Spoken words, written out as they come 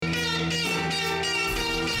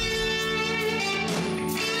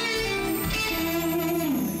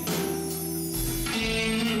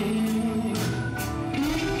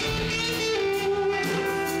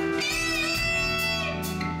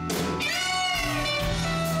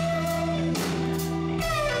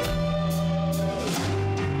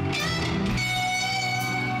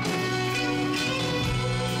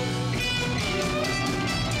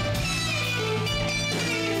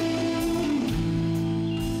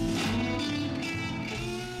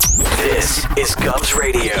This is Cubs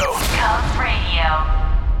Radio. Cubs Radio.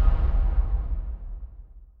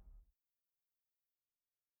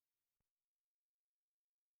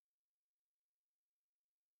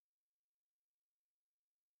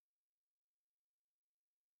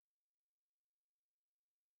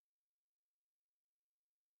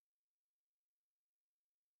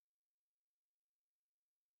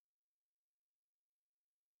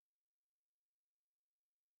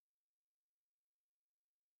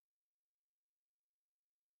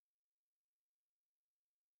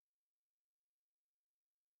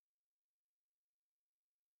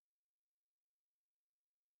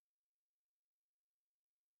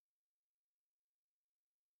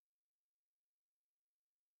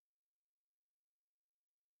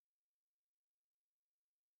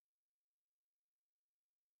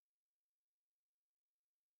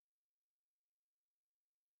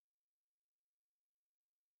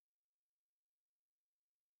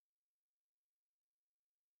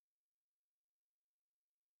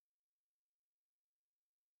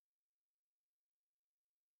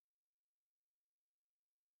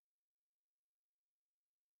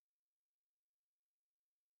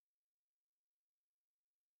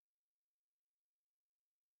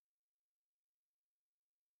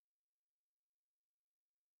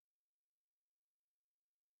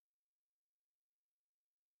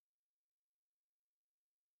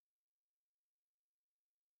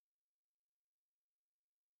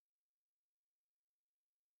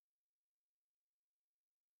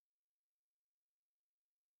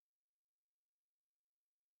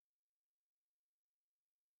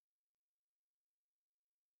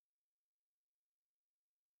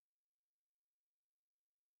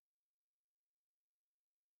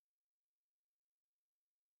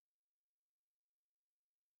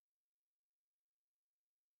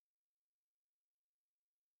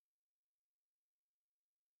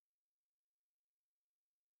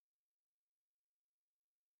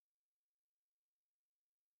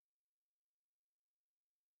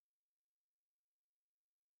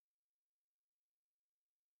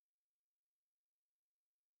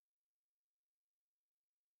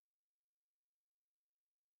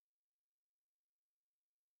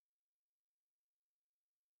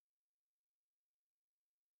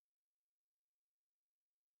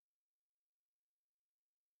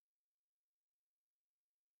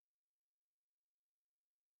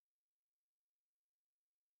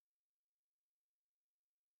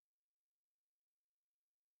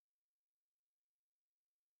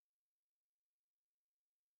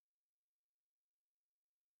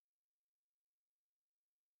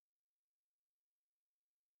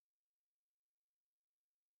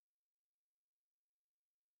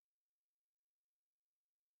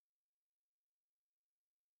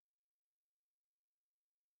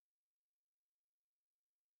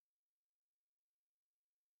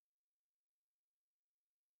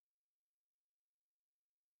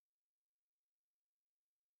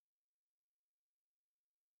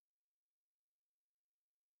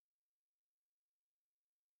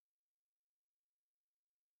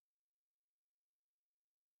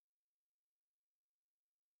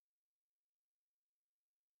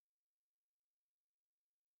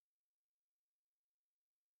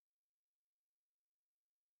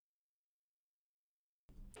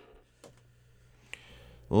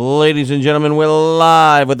 Ladies and gentlemen, we're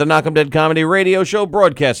live with the Knock 'em Dead Comedy Radio Show,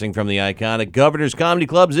 broadcasting from the iconic Governor's Comedy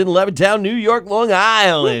Clubs in Levittown, New York, Long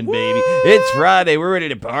Island, baby. It's Friday. We're ready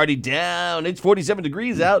to party down. It's 47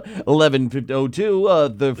 degrees out, 11:02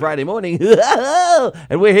 the Friday morning.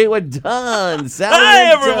 And we're here with Don, Sallie, Hi,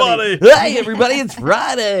 and everybody. Tony. Hi, everybody. It's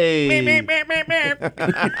Friday.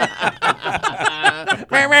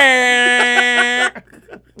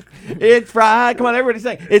 It's Friday. Come on, everybody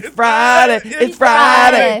sing. It's Friday. It's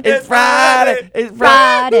Friday. It's Friday. It's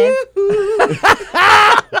Friday.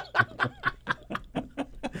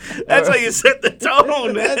 That's how you set the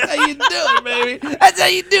tone. That's how you do it, baby. That's how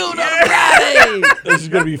you do it on Friday. This is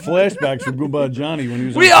going to be flashbacks from Goodbye Johnny when he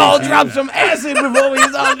was We on all TV. dropped some acid before we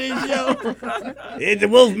was on this show. It's the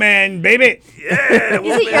Wolfman, baby. Yeah,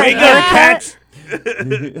 Is it your Wake up, haircut? cats. I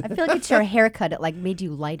feel like it's your haircut. It like made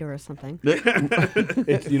you lighter or something.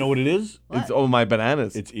 It's, you know what it is? It's my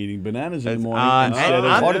bananas. It's eating bananas in the morning and instead of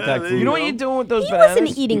I'm- heart attack food. You know what you're doing with those He bananas?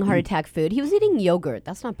 wasn't eating heart attack food. He was eating yogurt.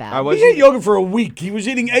 That's not bad. I was- He ate yogurt for a week. He was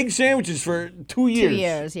eating egg sandwiches for 2 years. 2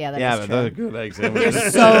 years. Yeah, Yeah, that's but those are true. good eggs. They're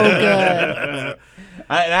so good.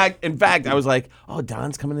 In fact, I was like, oh,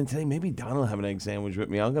 Don's coming in today. Maybe Don will have an egg sandwich with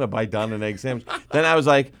me. I'm going to buy Don an egg sandwich. Then I was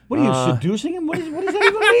like, What are you, seducing him? What does that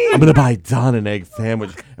even mean? I'm going to buy Don an egg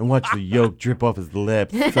sandwich and watch the yolk drip off his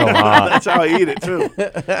lips. So hot. That's how I eat it too.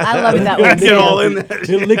 I love that one. Get all in there.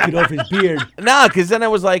 He'll lick it off his beard. No, because then I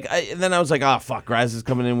was like, oh, fuck, Graz is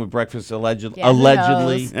coming in with breakfast allegedly. Yeah, who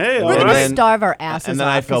knows? Hey, We're all going right. to starve our asses And then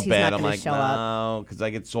off I felt 'cause he's bad. not I'm gonna like, show up. no, because I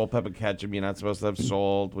get salt, pepper, ketchup. You're not supposed to have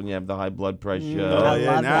salt when you have the high blood pressure. I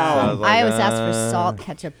yeah, love now. that. I was like, I always ask for salt,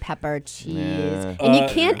 ketchup, pepper, cheese. Yeah. And you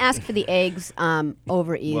can't ask for the eggs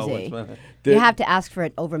over easy. Well, what's my- You have to ask for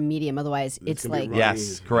it over medium, otherwise it's gonna be like... rough.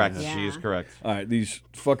 Yes, correct. Yeah. She is correct. All right, these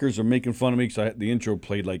fuckers are making fun of me because the intro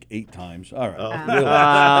played like 8 times. All right. Really.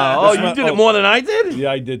 Oh, you not- did it more than I did?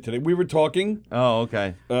 Yeah, I did today. We were talking. Oh,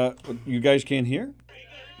 okay. You guys can't hear?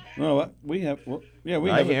 No, what? We have. Well, yeah, we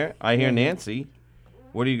have. I hear Nancy.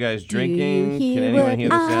 What are you guys Do you drinking? hear Can anyone what hear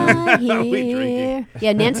the sound? I We hear? drinking.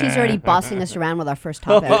 Yeah, Nancy's already bossing us around with our first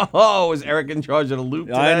topic. Oh, is Eric in charge of the loop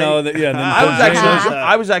today? I know that. Yeah. Then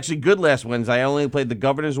I was actually good last Wednesday. I only played the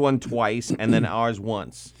governor's one twice and then ours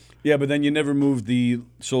once. Yeah, but then you never moved the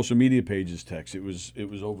social media pages text. It was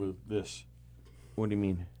over this, What do you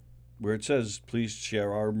mean? where it says please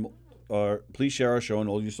share our show on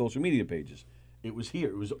all your social media pages. It was here.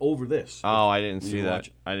 It was over this. Oh, I didn't see you that. watch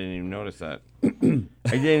it. I didn't even notice that. I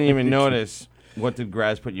didn't even notice. What did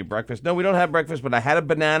Graz put in your breakfast? No, we don't have breakfast, but I had a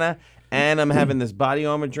banana, and I'm having this body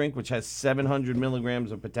armor drink, which has 700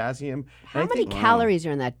 milligrams of potassium. How many calories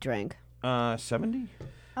are in that drink? 70?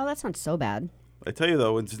 Oh, that's not so bad. I tell you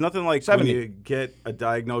though, it's nothing like 70. when you get a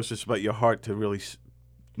diagnosis about your heart to really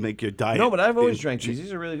make your diet. No, but I've always drank these.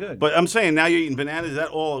 These are really good. But I'm saying now you're eating bananas. Is that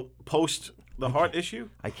all post the heart issue?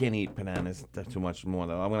 I can't eat bananas too much more,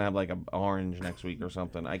 though. I'm going to have like an orange next week or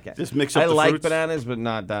something. I can't. Just mix up I the like fruits? bananas, but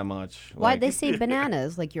not that much. Why'd Like, they say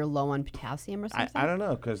bananas? Like you're low on potassium or something? I don't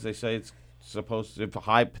know, because they say it's supposed to, if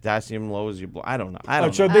high potassium lowers your blood. I don't know. I Oh,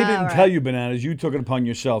 don't so know. they didn't right. tell you bananas. You took it upon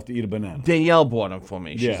yourself to eat a banana. Danielle bought them for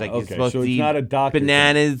me. She's Yeah, like, you're okay, supposed so to it's eat not a doctor thing.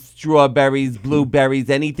 bananas, strawberries, blueberries,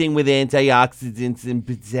 anything with antioxidants and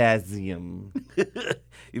potassium.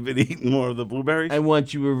 You've been eating more of the blueberries? I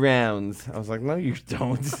want you around. I was like, no, you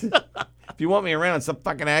don't. If you want me around, stop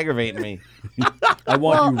fucking aggravating me. I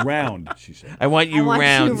want you round, she said. I want you want you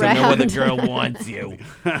round so no other round. girl wants you.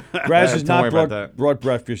 Graz has don't worry not about that. brought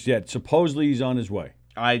breakfast yet. Supposedly he's on his way.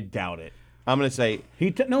 I doubt it. I'm going to say,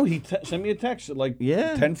 He sent me a text at like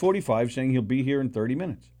Yeah. 10:45 saying he'll be here in 30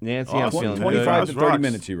 minutes. Nancy, I'm feeling 25 good. to Those 30 rocks.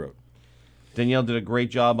 minutes, he wrote. Danielle did a great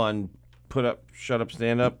job on put up, shut up,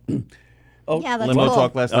 stand up. Yeah, that's Limo cool.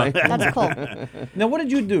 talk last night. That's cool. Now, what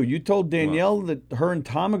did you do? You told Danielle that her and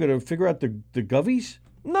Tom are going to figure out the govies?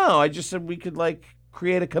 No, I just said we could like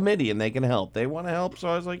create a committee and they can help. They want to help, so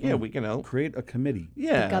I was like, yeah, we can help. Create a committee.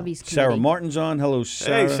 Yeah. Govey's Sarah committee. Martin's on. Hello,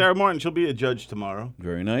 Sarah. Hey, Sarah Martin, she'll be a judge tomorrow.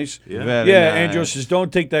 Very nice. Yeah. Very Yeah, nice. Andrew says,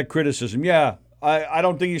 don't take that criticism. Yeah, I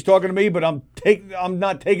don't think he's talking to me, but I'm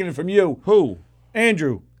not taking it from you. Who?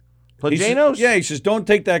 Andrew. He says- Plajanos? Yeah, he says, don't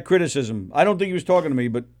take that criticism. I don't think he was talking to me,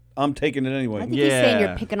 but I'm taking it anyway. I think he's saying Yeah.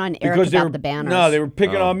 you're picking on Eric Because they about were the banners. No, they were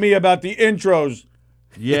picking on me about the intros.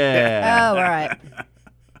 Yeah. Oh, all right.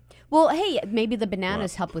 Well, hey, maybe the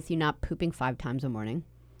bananas help with you not pooping 5 times a morning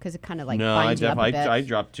because it kind of like No, I binds you up a bit. I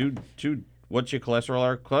dropped two. What's your cholesterol?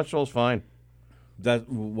 Our cholesterol's fine.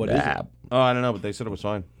 What is it? Oh, I don't know, but they said it was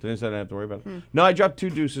fine. They didn't say I didn't have to worry about it. No, I dropped 2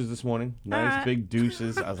 deuces this morning. Nice big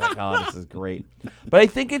deuces. I was like, oh, this is great. But I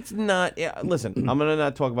think it's not. Yeah, listen, I'm gonna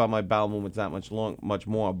not talk about my bowel movements that much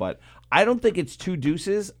more. But I don't think it's 2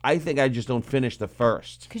 deuces. I think I just don't finish the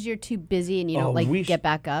first. Because you're too busy and you Oh, don't like we get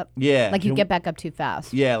back up. Yeah. Like you get back up too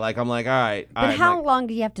fast. Yeah, like I'm like, all right. all But right, how like, long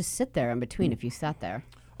do you have to sit there in between if you sat there?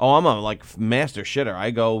 Oh, I'm a like master shitter.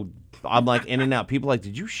 I'm like in and out. People are like,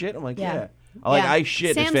 did you shit? I'm like, yeah. I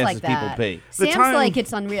shit Sam's as fast like as people that. pee. Sam's time- like,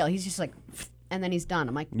 it's unreal. He's just like, and then he's done.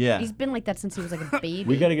 I'm like, Yeah. he's been like that since he was like a baby.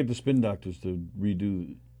 We got to get the spin doctors to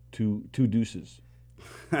redo two deuces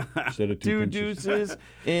instead of 2 pinches. deuces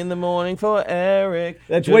in the morning for Eric.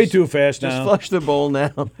 That's way too fast Just now. flush the bowl now.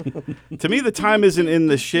 To me, the time isn't in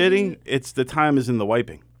the shitting; it's the time is in the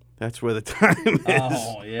wiping. That's where the time is.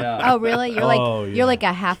 yeah. Oh, really? You're Oh, like yeah. you're like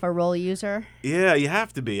a half a roll user. Yeah, you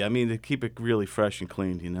have to be. I mean, to keep it really fresh and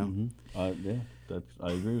clean, you know. Yeah,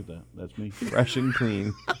 I agree with that. That's me. Fresh and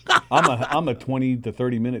clean. I'm a 20 to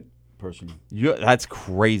 30 minute person. That's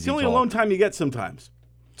crazy. It's the only talk. alone time you get sometimes,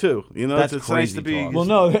 too. You know, That's it's nice crazy to be. talk. Well,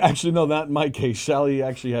 no, actually, no, not in my case. Sally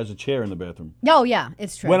actually has a chair in the bathroom Oh yeah,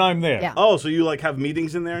 it's true. when I'm there. Yeah. Oh, so you like have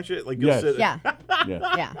meetings in there and shit? Like you'll Yes. sit. Yeah. Yeah.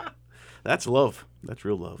 Yeah. That's love. That's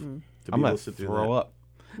real love. To be I'm able gonna to sit through throw that. up.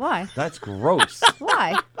 Why? That's gross.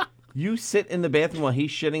 Why? You sit in the bathroom while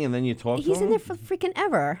he's shitting and then you talk to him? He's in there for freaking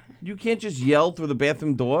ever. You can't just yell through the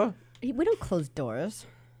bathroom door? We don't close doors.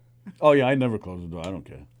 Oh yeah, I never close the door. I don't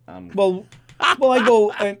care. Well, I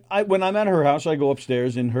go and when I'm at her house, I go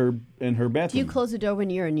upstairs in her bathroom. Do you close the door when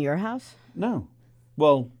you're in your house? No.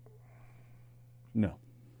 Well, no.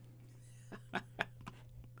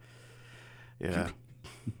 Yeah.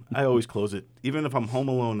 I always close it. Even if I'm home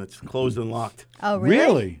alone, it's closed and locked. Oh,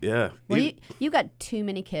 really? Yeah. Well, you got too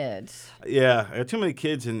many kids. Yeah, I got too many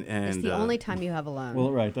kids and It's the only time you have alone.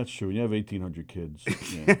 Well, right, that's true. You have 1,800 kids.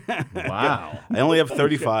 Yeah. Wow. I only have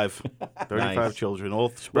 35. 35 Nice. children, all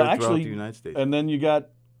spread throughout the United States. And then you got.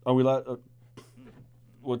 Are we allowed?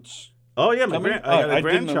 What's? Oh, yeah, I I got didn't a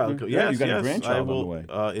grandchild. know- Yes, you got a yes. grandchild I on the will, way.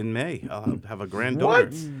 in May, I'll have a granddaughter.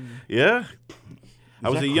 What? Yeah. I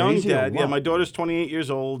was that a young crazy or dad. Yeah, what? my daughter's 28 years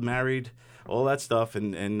old, married, all that stuff.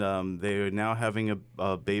 And they are now having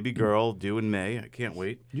a baby girl due in May. I can't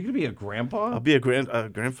wait. You gonna be a grandpa? I'll be a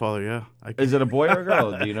grandfather, yeah. Is it a boy or a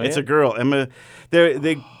girl? Do you know It's yet? a girl. Emma,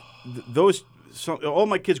 all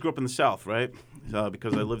my kids grew up in the South, right?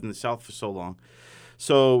 Because I lived in the South for so long.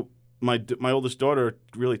 So my oldest daughter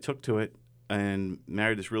really took to it and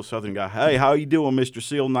married this real Southern guy. Hey, how you doing, Mr.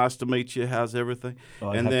 Seal? Nice to meet you. How's everything? I'd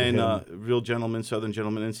And have to then hit him. real gentleman, Southern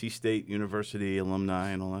gentleman, NC State University alumni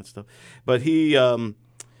and all that stuff. But he,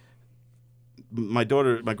 my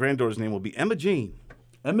granddaughter's name will be Emma Jean.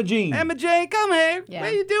 Emma Jean. Emma Jane, come here. Yeah.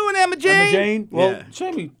 What you doing, Emma Jane? Emma Jane. Well, Yeah.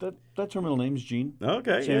 Sammy. That's her middle name is Jean.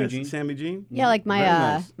 Okay, Sammy yeah, Jean. Sammy Jean. Yeah, like Very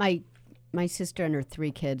my nice. my sister and her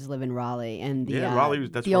 3 kids live in Raleigh, and the Yeah, Raleigh,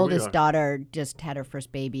 that's the where we oldest are. daughter just had her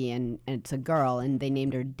first baby, and it's a girl, and they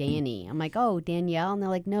named her Danny. I'm like, oh, Danielle, and they're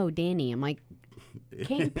like, no, Danny. I'm like,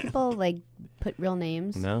 can't people like put real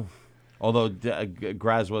names? No. Although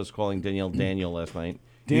Graz was calling Danielle Daniel last night.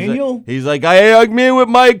 Daniel? He's like, I hug me with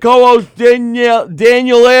my co-host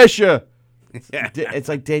Daniel Asher. It's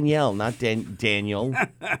like Danielle, not Daniel.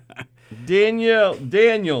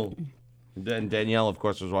 Daniel. Then Danielle, of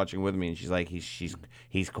course, was watching with me, and she's like,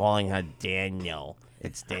 he's calling her Daniel.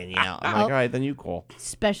 It's Danielle. I'm like, all right, then you call.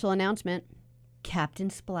 Special announcement. Captain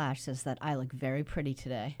Splash says that I look very pretty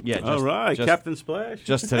today. Yeah. Just, All right, just, Captain Splash.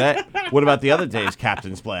 Just today. What about the other days,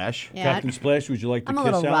 Captain Splash? Yeah, Captain Splash, would you like to I'm a kiss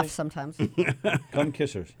little Sallie? rough sometimes. Come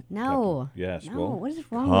kiss her. No. Captain. Yes. No, Well, what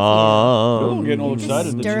is wrong with I'm Come, getting all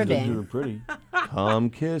excited. that Disturbing. You're pretty. come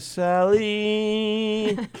kiss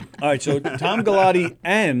Sallie. All right. So Tom Galati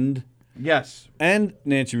and Yes,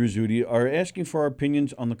 Nancy Rizzuti are asking for our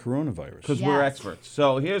opinions on the coronavirus. because Yes. we're experts.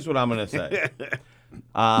 So here's what I'm going to say.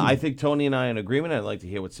 I think Tony and I are in agreement. I'd like to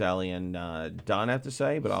hear what Sallie and Don have to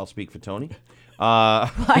say, but I'll speak for Tony. you? Why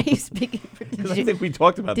are you speaking for I think we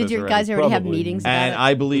talked about Did this your already. guys already have Probably. meetings about And it?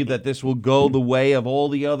 I believe that this will go the way of all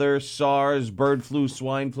the other SARS, bird flu,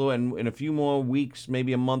 swine flu, and in a few more weeks,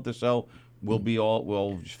 maybe a month or so, we'll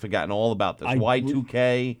have forgotten all about this.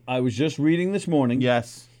 Y2K. I was just reading this morning,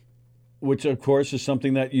 Yes. which of course is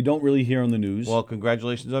something that you don't really hear on the news. Well,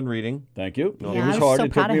 congratulations on reading. Thank you. Yeah, It I was was hard. so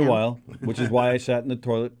It proud took of me a him. while, which is why I sat in the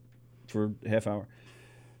toilet for a half hour.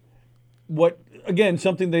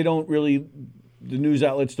 Something the news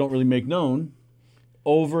outlets don't really make known.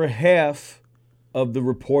 Over half of the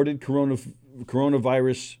reported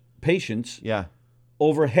coronavirus patients, Yeah.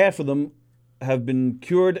 over half of them have been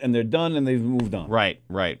cured and they're done and they've moved on. Right.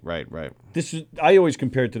 I always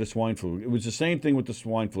compare it to the swine flu. It was the same thing with the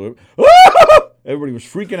swine flu. Everybody was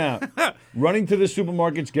freaking out, running to the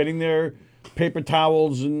supermarkets, getting their paper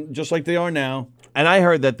towels, and just like they are now. And I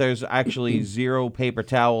heard that there's actually zero paper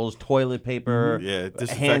towels, toilet paper, Yeah, hand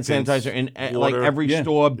disinfectants, sanitizer in like water. every Yeah.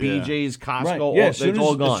 store, Yeah. BJ's, Costco, Right. all, Yeah, it's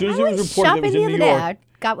all gone. as soon as I it was was reported it shopping was the in other New day. York, I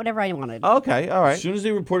got whatever I wanted. Okay, all right. as soon as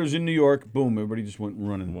they reported it was in New York, boom, everybody just went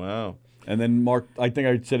running. Wow. And then Mark, I think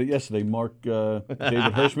I said it yesterday, Mark David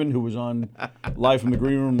Hirschman, who was on Live from the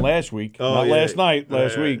Green Room last week, not yeah. last night,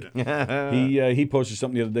 last Yeah, week, he posted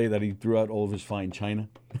something the other day that he threw out all of his fine china.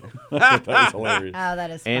 That was hilarious. Oh,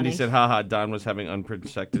 that is funny. Andy said, haha, Don was having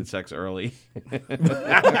unprotected sex early.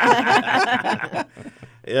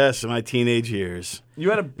 Yes, in my teenage years.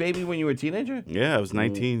 You had a baby when you were a teenager? Yeah, I was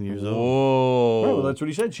 19 years old. Whoa. Well, that's what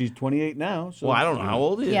he said. She's 28 now. So Well, I don't know how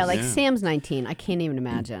old he is. Yeah, like Sam's 19. I can't even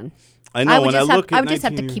imagine. I know, when I look at I would just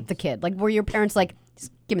have to 19 keep the kid. Like, were your parents like,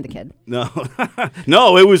 just give me the kid? No,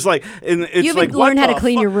 no, it was like, and it's You haven't like, what learned how to the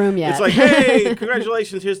clean fuck? your room yet. It's like, hey,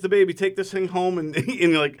 congratulations, here's the baby, take this thing home, and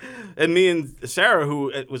me and Sarah,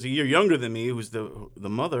 who was a year younger than me, who was the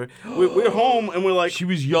mother, we're home, and we're like, She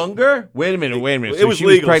was younger? Wait a minute. It So was she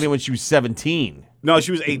was legal. pregnant when she was 17. no,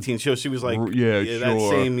 she was 18, so she was like, Yeah, that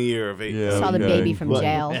sure. same year of 8. Yeah. Saw the Okay. baby from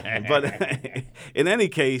jail. But in any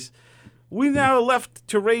case, we now left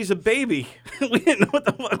to raise a baby. We didn't know what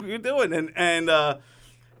the fuck we were doing, and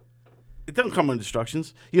it doesn't come with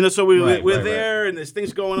instructions, So we're there, and there's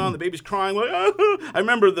things going on. The baby's crying. Like, I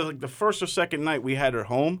remember the first or second night we had her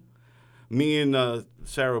home. Me and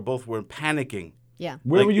Sarah both were panicking. Yeah.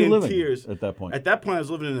 Where were you in living tears. at that point? At that point, I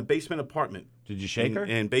was living in a basement apartment. Did you shake her?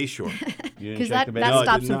 In Bayshore. Because shake the that baby? No, I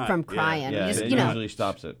stops did him not. from Yeah. crying. Yeah, Just, it you know. usually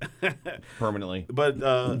stops it permanently. But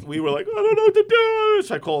we were like, I don't know what to do.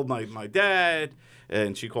 So I called my dad,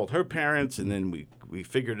 and she called her parents, and then we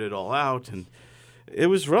figured it all out. And it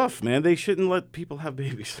was rough, man. They shouldn't let people have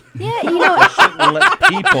babies. Yeah, you know, Shouldn't let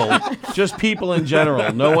people, just people in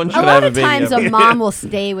general. No one should a lot have a of baby. times ever. a mom will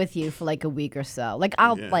stay with you for like a week or so. Like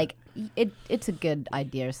it's a good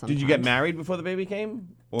idea sometimes. Did you get married before the baby came,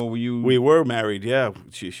 or were you? We were married, yeah.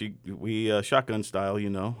 We shotgun style,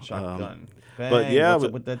 Shotgun. But yeah, what's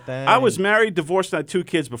up with that thing? I was married, divorced, and had 2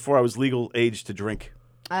 kids before I was legal age to drink.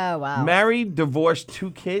 Oh wow, married, divorced,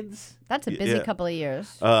 2 kids. that's a busy Yeah. couple of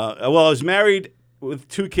years. Well, I was married with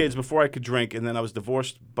 2 kids before I could drink, and then I was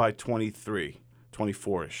divorced by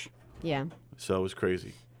 24-ish. Yeah. So it was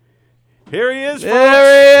crazy. Here he is, folks.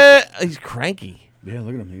 There he is. He's cranky. Yeah,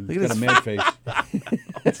 look at him. He's got a mad face.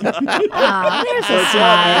 Ah, there's a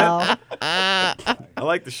smile. I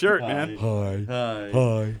like the shirt, man.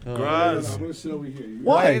 Hi. Graz. I'm going to sit over here.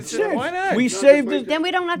 Why? Why not? We saved it. Then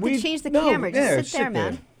we don't have to change the camera. Just sit there,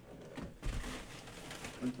 man.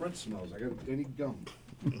 My breath smells. I got any gum.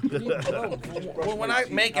 Well, we're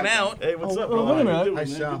not making out. Hey, what's up, oh, bro? wait a How you minute. doing, Hi, man?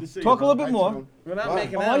 Sal. Good to see you, Talk a bro. little bit more. We're not Hi.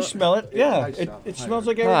 making Oh, out. I smell it. Yeah, Hi, Sal. it Hi. smells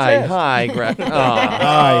like Hi, Eric's ass. hi, Graz.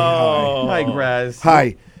 Oh. Hi, Graz.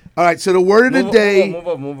 Hi. All right, so the word of the day Move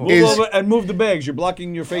over. Move is... over and move the bags. You're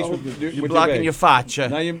blocking your face with You're your blocking bag. your facha.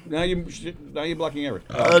 Now you're blocking Eric.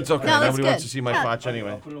 That's okay. No, that's Nobody wants good. to see my Yeah. facha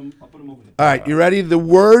anyway. All right, you ready? The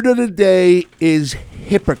word of the day is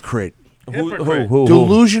hypocrite. Who?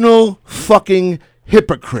 Delusional fucking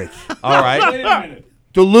hypocrite. All right. Wait a minute.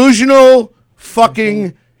 Delusional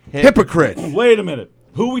fucking hypocrite. Wait a minute.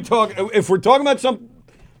 Who we talking? If we're talking about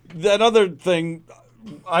that other thing,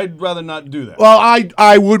 I'd rather not do that. Well,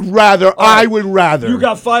 I would rather. I would rather. You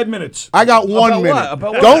got 5 minutes. I got 1 About minute. what?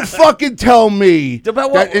 About what? Don't fucking tell me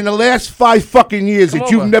About what? that in the last 5 fucking years that Come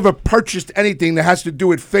you've over. never purchased anything that has to do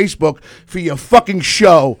with Facebook for your fucking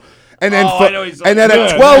show. And then, Oh, I know he's and then talking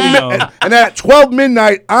at about. 12 and then at 12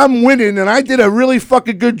 midnight, I'm winning, and I did a really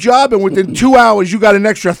fucking good job. And within 2 hours, you got an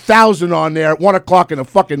extra 1,000 on there at 1 o'clock in the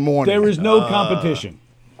fucking morning. There is no competition.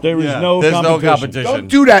 There is Yeah, no there's no competition. competition. Don't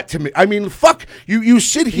do that to me. I mean, fuck you. You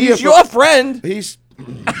sit here. He's your friend. He's.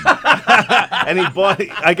 And he bought.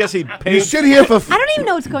 I guess he You paid. sit here for. I don't even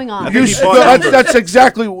know what's going on. You, he bought that's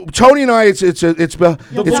exactly Tony and I. It's off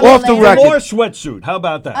the later. record. Or sweatsuit. How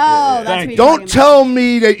about that? Oh, that's Thank what you. you're talking Don't tell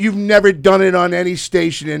me that you've never done it on any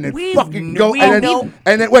station and then fucking go we and know.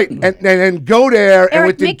 then wait and then go there and Eric,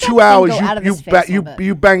 within make that 2 thing hours go out of you his face a little bit.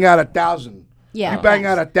 you bang out 1,000. Yeah. You bang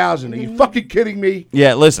out 1,000. Are you fucking kidding me?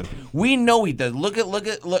 Yeah, listen. We know he does. Look.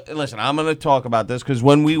 Listen, I'm going to talk about this because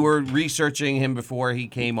when we were researching him before he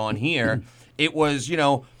came on here, it was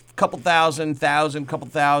couple thousand, couple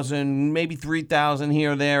thousand, maybe 3,000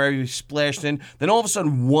 here or there. He splashed in. Then all of a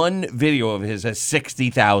sudden, one video of his has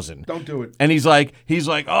 60,000. Don't do it. And he's like,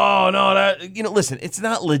 oh no, that listen, it's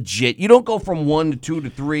not legit. You don't go from 1 to 2 to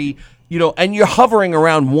 3. And you're hovering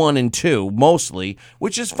around 1 and 2 mostly,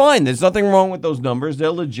 which is fine. There's nothing wrong with those numbers;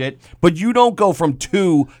 they're legit. But you don't go from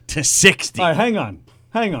 2 to 60. All right, hang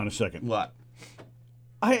on a second. What?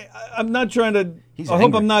 I'm not trying to. He's I hope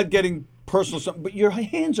angry. I'm not getting personal. Something, but your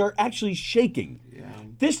hands are actually shaking. Yeah.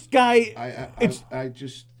 This guy. It's not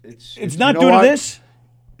you know due to what? this.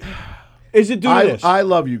 Is it due to this? I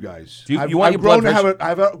love you guys. Do you- I've, you want I've your grown blood to have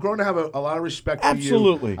pressure? I've grown to have a lot of respect for you.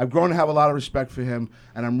 Absolutely. I've grown to have a lot of respect for him,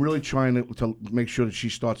 and I'm really trying to make sure that she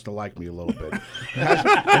starts to like me a little bit. It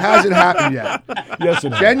hasn't happened yet. Yes,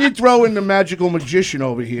 it is. Then you throw in the magical magician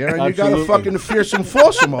over here, and you got a Absolutely. fucking fearsome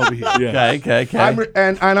foursome over here. Yeah. Okay.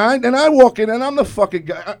 And I walk in and I'm the fucking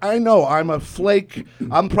guy. I know I'm a flake.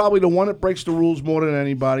 I'm probably the one that breaks the rules more than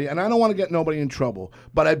anybody, and I don't want to get nobody in trouble.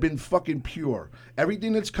 But I've been fucking pure.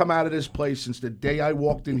 Everything that's come out of this place since the day I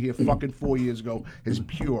walked in here fucking 4 years ago is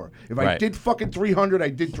pure. If I Right. did fucking 300, I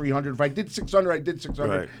did 300. If I did 600, I did 600.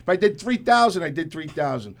 Right. If I did 3,000, I did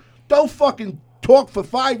 3,000. Don't fucking talk for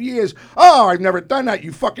 5 years. Oh, I've never done that.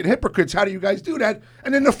 You fucking hypocrites. How do you guys do that?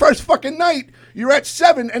 And then the first fucking night, you're at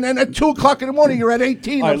 7, and then at 2 o'clock in the morning, you're at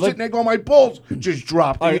 18. All right, I'm sitting there going, my balls just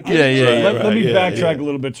dropped. All right, Yeah, Let me yeah, backtrack a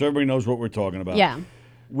little bit so everybody knows what we're talking about. Yeah.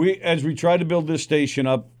 As we tried to build this station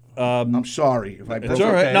up. I'm sorry if I broke It's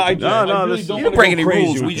all right. okay. No, I No, really this- don't You want don't to break go any crazy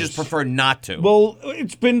rules. with We just this. prefer not to. Well,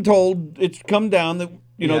 it's been told, it's come down that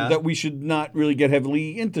you know, Yeah. that we should not really get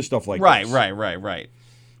heavily into stuff like Right, this. right.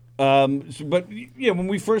 But yeah, when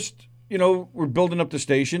we first, you know, were building up the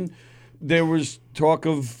station, there was talk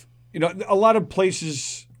of, you know, a lot of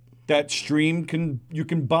places that stream you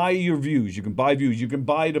can buy your views. You can buy views. You can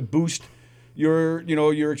buy to boost your, you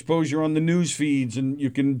know, your exposure on the news feeds, and you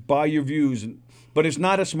can buy your views. But it's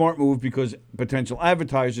not a smart move because potential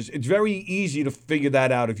advertisers, it's very easy to figure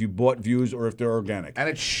that out if you bought views or if they're organic. And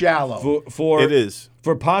it's shallow. It is.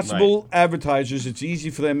 For possible advertisers, it's easy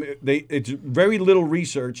for them. It's very little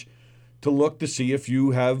research to look to see if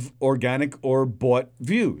you have organic or bought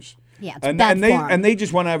views. Yeah, it's bad form. they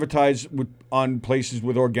just want to advertise on places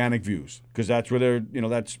with organic views because that's where they're, you know,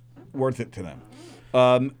 that's worth it to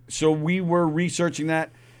them. So we were researching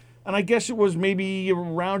that. And I guess it was maybe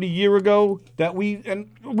around a year ago that we've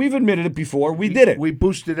admitted it before, we did it. We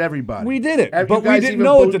boosted everybody. We did it, You but we guys didn't even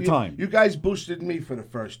know at the time. You guys boosted me for the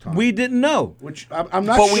first time. We didn't know. Which I'm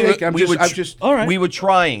not But we shaking. were- I'm just. All right. We were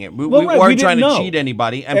trying it. We Well, right, we weren't trying to didn't know. cheat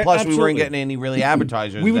anybody, and plus we Absolutely. weren't getting any really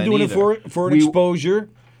advertisers. We were then doing either. it for an exposure,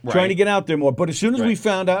 Right. trying to get out there more. But as soon as we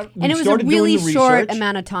found out, we and it was a started really doing the short research.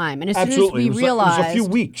 amount of time. And as Absolutely, soon as we it was realized, a few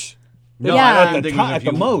weeks. No, Yeah. I don't At think the, it was a at the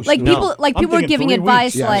few- most. like No. people, like I'm people were thinking giving 3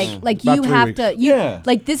 advice, weeks. Yes. like About you 3 have weeks. to, Yeah.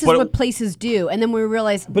 like this is But what it- places do. And then we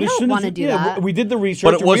realized But we as don't soon want as to do that. we did the But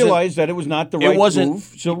research it and wasn't- realized that it was not the right wasn't-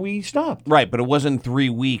 move, so we stopped. Right, but it wasn't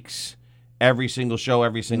 3 weeks. Every single show,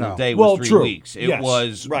 every single No. day Well, was 3 true. weeks. It Yes.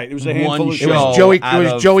 was Right, it was a handful one of show. shows. It was Joey. out It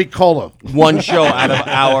was of- Joey Kola. One show out of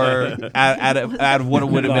our out of what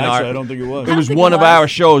would have No, been actually, our. I don't think it was. It was think one it of was. our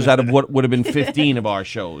shows out of what would have been 15 of our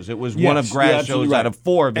shows. It was one Yes, of you're Grad's absolutely shows right. out of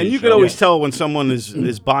 4 of his And you shows. can always tell when someone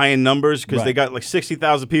is buying numbers because they Right. got like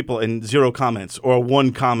 60,000 people and 0 comments or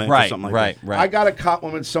 1 comment or right, something like right, that. right. I got a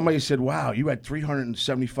compliment. Somebody said, "Wow, you had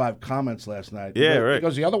 375 comments last night." Yeah, right.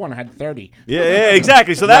 Because the other one had 30. Yeah,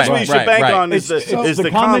 exactly. So that's Right, what you should right, bank right. on is the comments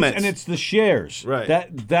comments. and it's the shares. Right.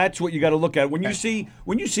 That's what you got to look at. When you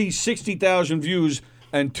see 60,000 views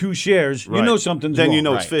and 2 shares, you Right. know something's then wrong. you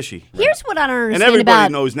know Right. it's fishy. Here's what I don't And understand everybody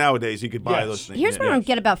about. knows nowadays you could buy Yes. those things. Here's what I don't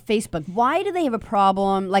get about Facebook. Why do they have a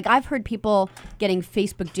problem? Like I've heard people getting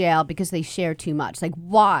Facebook jail because they share too much. Like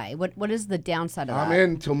why? What is the downside of that? I'm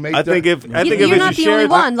in till May. I think if You- if you're it's not you the only share-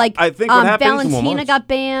 one. Like I think what happens Valentina got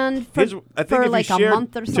banned for, I think for if like you a share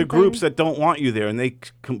month or something. to groups that don't want you there and they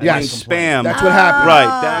Yes. spam. That's what happened.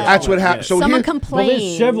 Right. That's what happened. So Someone here, complained. Well,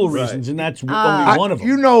 there's several reasons, and that's only one of them.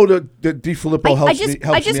 you know that DeFilippo I helps just me.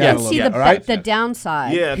 Helps I just me out can a see little the bit, all right? the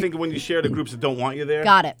downside. Yeah, I think when you share to groups that don't want you there.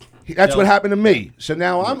 Got it. That's what happened to me. So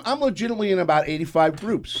now I'm legitimately in about 85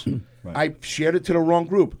 groups. I shared it to the wrong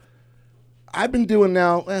group. I've been doing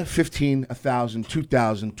now 15, 1,000,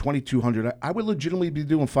 2,000, 2,200. I would legitimately be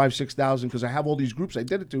doing 5,000, 6,000 because I have all these groups I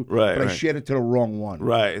did it to, Right, but I right. shared it to the wrong one.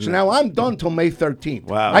 Right. So now I'm done till May 13th.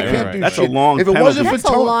 Wow, I yeah, can't right. do That's a shit. long If it wasn't penalty. for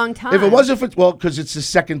That's a long time. If it wasn't for because it's the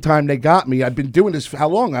second time they got me. I've been doing this for how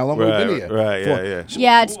long? How long have we Right, been here? right, For- yeah.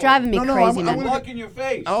 Yeah, it's driving me No, crazy, I'm man. gonna Look in your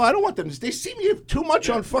face. Oh, I don't want them. They see me too much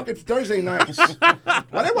on fucking Thursday nights.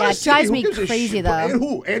 Why they wanna it see drives Who me gives a crazy, shit? though. And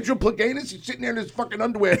who? Andrew Plaganis? He's sitting there in his fucking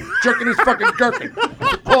underwear, jerking his fucking gherkin,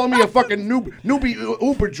 calling me a fucking newbie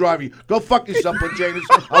Uber driver. Go fuck yourself, Plaganis.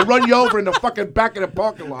 I'll run you over in the fucking back of the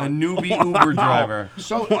parking lot. A newbie Uber driver.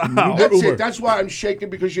 So that's it. That's why I'm shaking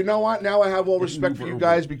because you know what? Now I have all respect for you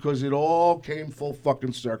guys because it all came full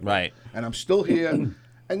fucking circle. Right. And I'm still here.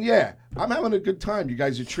 And yeah, I'm having a good time. You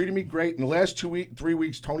guys are treating me great. In the last 3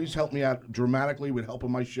 weeks, Tony's helped me out dramatically with helping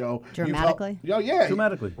my show. You've helped- Dramatically? Yeah.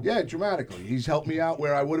 Dramatically. Yeah, dramatically. He's helped me out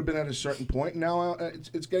where I would have been at a certain point, and now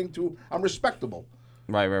it's getting to, I'm respectable.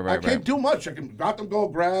 Right. I can't do much. I can Gotham Go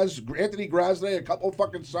Graz, Anthony Grasday, a couple of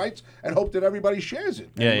fucking sites, and hope that everybody shares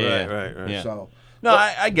it. Yeah. Right. Yeah. So. No,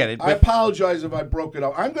 I get it. I But apologize if I broke it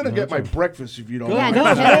up. I'm going to get my breakfast if you don't Yeah, mind. no,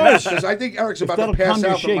 Because I think Eric's about to that'll pass calm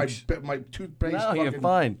your out from shakes. my toothpaste No, you're fucking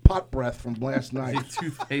fine. pot breath from last night.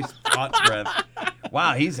 toothpaste pot breath.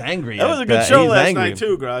 Wow, he's angry. That was a at good show He's last angry. night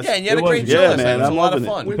too, Graz. Yeah, and you had It a was great good. show Yeah, last night. man, It was I'm a lot of loving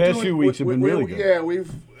it. fun. We're past few weeks have been really good. Yeah,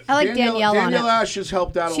 we've. I like Danielle on Danielle it. Ash has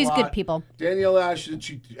helped out She's a lot. good people. Danielle Ash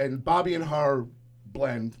and Bobby and her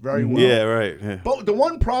blend very well. Yeah, right. Yeah. But the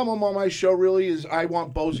one problem on my show really is I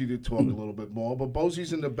want Bozy to talk a little bit more, but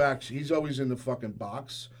Bozy's in the back. He's always in the fucking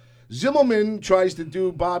box. Zimmerman tries to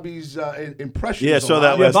do Bobby's impressions. Yeah, a so lot.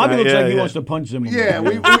 that Yeah, last Bobby night. looks Yeah, like he yeah. wants to punch him. Yeah, I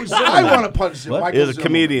want to punch him. What? Michael He's a Zimmerman.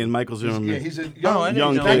 comedian, Michael Zimmerman. Yeah, he's a I young, didn't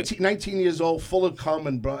young know kid. 19 years old, full of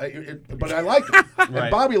cum, but I like him. And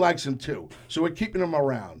Bobby likes him too. So we're keeping him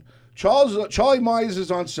around. Charlie Myers is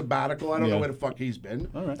on sabbatical. I don't know where the fuck he's been.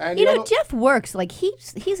 All right. And You the know, other- Jeff works like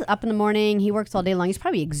he's up in the morning. He works all day long. He's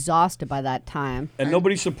probably exhausted by that time. And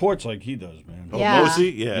nobody supports like he does, man. Yeah.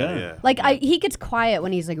 Mosey? Yeah. Like he gets quiet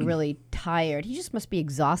when he's like really tired. He just must be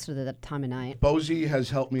exhausted at that time of night. Bozy has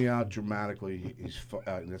helped me out dramatically.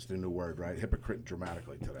 That's the new word, right? Hypocrite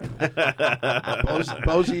dramatically today.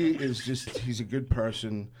 Bozy is he's a good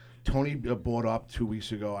person. Tony brought up 2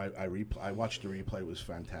 weeks ago. I watched the replay. It was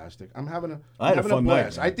fantastic. I'm having a fun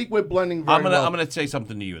blast. night. I think we're blending very well. I'm gonna say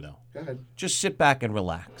something to you though. Go ahead. Just sit back and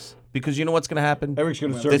relax. Because you know what's going to happen? Eric's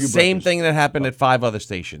going to serve the you same breakfast. thing that happened at 5 other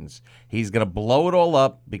stations. He's going to blow it all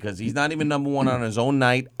up because he's not even number one on his own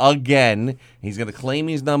night again. He's going to claim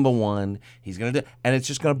he's number one. He's going to do, and it's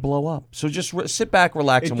just going to blow up. So just sit back,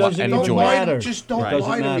 relax, It and doesn't even enjoy matter. it. Just don't Right.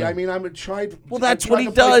 lie to me. Doesn't I mean, I'm tried. Well, that's I've what tried he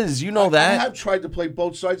to play- does. You know that. I have tried to play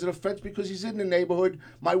both sides of the fence because he's in the neighborhood.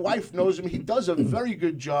 My wife knows him. He does a very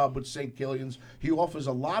good job with St. Killian's. He offers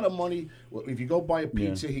a lot of money. Well, if you go buy a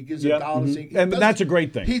pizza, he gives Yeah. $1 to Mhm. St. And that's a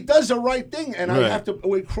great thing. He does the right thing, and I Right. have to.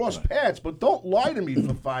 We cross paths, but don't lie to me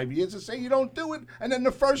for 5 years and say you don't do it, and then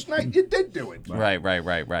the first night you did do it. Right.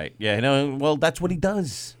 Yeah, well, that's what he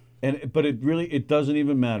does. But it doesn't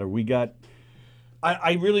even matter. We got.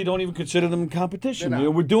 I really don't even consider them competition. They're not. You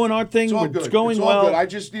know, we're doing our thing. It's all It's good. going it's all well. good. I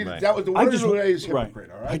just needed that was the I word just- of the day is right.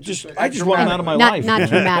 hypocrite. All right. I just want him out of my Not life. not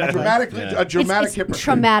dramatically. Dramatic It's hypocrite.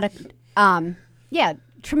 traumatic. Yeah,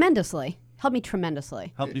 tremendously. Helped me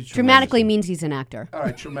tremendously. Helped you Dramatically means he's an actor. All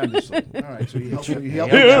right, tremendously. All right, so he helped me.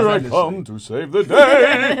 Here I come to save the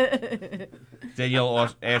day. Danielle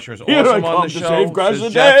Asher is Here I awesome come on the to show. save grass says a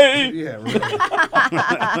Jeff. day. Yeah,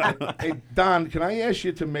 really. Hey, Don, can I ask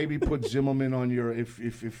you to maybe put Zimmerman on your if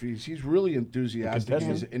he's really enthusiastic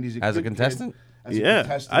and he's a As a good contestant? kid, as a Yeah,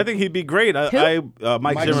 contestant. I think he'd be great. Mike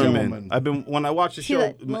Mike Zimmerman. Zimmerman. I've been when I watch the See show.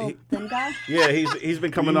 that little thin guy? Yeah, he's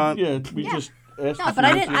been coming on. Yeah, we just asked. No, if but you I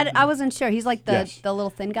answered. didn't. I wasn't sure. He's like the Yes. the little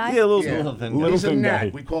thin guy. Yeah, a little. Yeah. Little thin guy. Little He's a thin gnat. guy.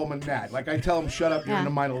 We call him a gnat. Like I tell him, shut up, you're in Yeah. the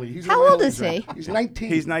minor league. He's in How the minor old is leagues he? now. He's 19.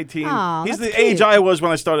 He's 19. Aw, He's the that's age cute. I was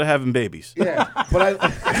when I started having babies. Yeah, but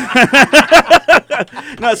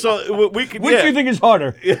No, so we could. Which do you think is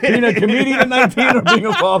harder, being a comedian at 19 or being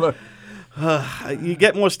a father? You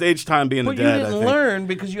get more stage time being But a you dad. I didn't think. learn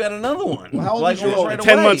because you had another one. how old like is your almost oldest? right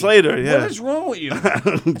 10 away. months later, yeah. What is wrong with you?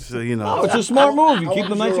 So, you know, Oh, it's a smart move. You how keep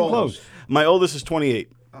old them is nice your and oldest? close. my oldest is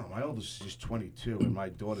 28. Oh, my oldest is just 22, and my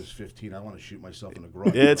daughter's 15. I want to shoot myself in the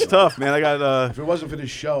garage. Yeah, it's tough, man. I got. If it wasn't for this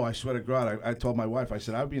show, I swear to God, I told my wife, I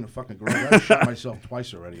said, I would be in a fucking garage. I'd shot myself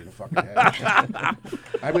twice already in the fucking head.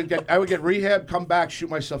 I would get rehab, come back, shoot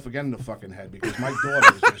myself again in the fucking head because my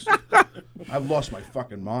daughter is just. I've lost my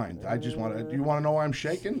fucking mind. I just want to. Do you want to know why I'm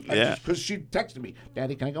shaking? Yeah. Because she texted me,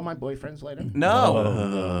 Daddy, can I go to my boyfriend's later? No.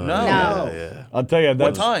 No. Yeah. I'll tell you,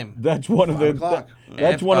 that's time? That's one of 5 the. o'clock.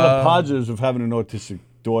 That's one of the positives of having an autistic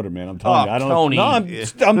daughter, man. I'm telling you, I don't. Tony. No,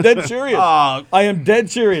 I'm dead serious. Oh. I am dead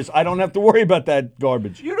serious. I don't have to worry about that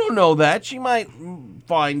garbage. You don't know that. She might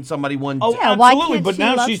find somebody one day. Oh, Yeah, why absolutely. can't But she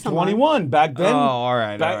now love she's someone? 21. Back then, Oh, all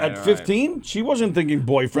right. at 15, she wasn't thinking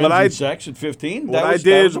boyfriends What I- and sex at 15. What That was, I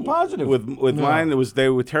did that was a positive. with mine, it was they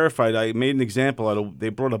were terrified. I made an example out of. They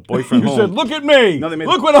brought a boyfriend you home. said, "Look at me! No, they made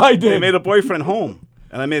Look what I did!" They made a boyfriend home,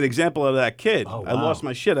 and I made an example out of that kid. Oh, I wow. lost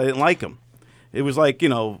my shit. I didn't like him. It was like, I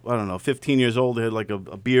don't know, 15 years old. They had like a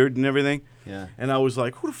beard and everything. Yeah. And I was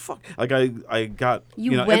like, who the fuck? Like I got,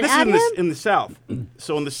 You and went this at is him? in the South.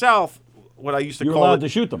 So in the South, what I used to You're call allowed it, to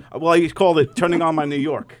shoot them. Well, I used to call it turning on my New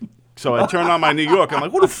York. So I turned on my New York. I'm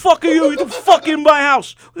like, who the fuck are you? You're the fuck in my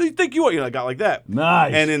house. Who do you think you are? I got like that.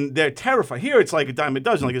 Nice. And then they're terrified. Here it's like a dime a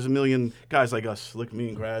dozen. Like there's a million guys like us, like me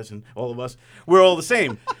and Graz and all of us. We're all the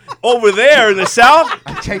same. Over there in the South,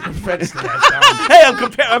 I take offense to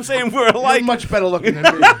that. hey, I'm saying we're You're alike. much better looking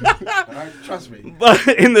than me. All right, trust me. But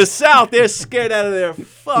in the South, they're scared out of their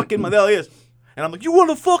fucking mind. There he is. And I'm like, you want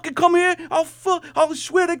to fucking come here? I'll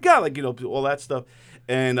swear to God. Like, all that stuff.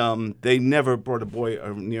 And they never brought a boy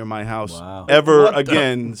near my house ever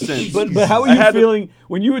again since. But how were I you had to- feeling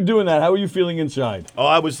when you were doing that? How were you feeling inside? Oh,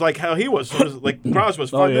 I was like how he was. I was like Graz was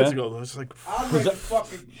 5 yeah? minutes ago. I was like, I'm like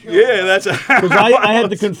fucking killed. yeah, that's Because I had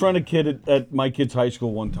to confront a kid at my kid's high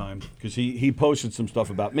school one time because he posted some stuff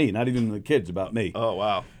about me, not even the kids, about me. Oh,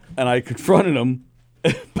 wow. And I confronted him,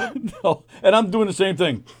 and I'm doing the same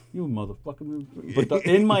thing. You motherfucker! But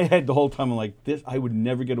in my head the whole time I'm like, this. I would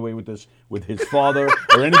never get away with this with his father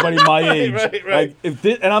or anybody my age. right. Like, if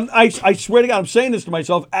this, and I swear to God, I'm saying this to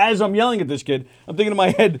myself as I'm yelling at this kid. I'm thinking in my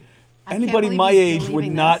head, can't anybody believe my he's age would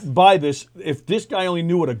believing not this. buy this. If this guy only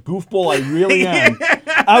knew what a goofball I really am.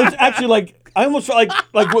 I was actually like. I almost felt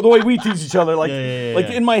like the way we tease each other, like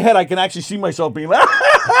in my head, I can actually see myself being like,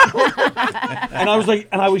 And I was like,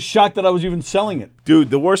 and I was shocked that I was even selling it. Dude,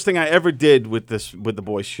 the worst thing I ever did with the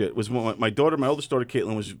boy shit was when my oldest daughter,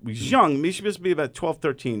 Caitlin, was young. She must be about 12,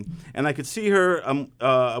 13. And I could see her.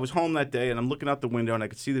 I was home that day, and I'm looking out the window, and I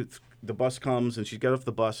could see the bus comes, and she got off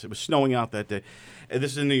the bus. It was snowing out that day. And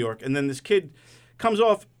this is in New York. And then this kid comes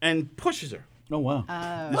off and pushes her. Oh, wow.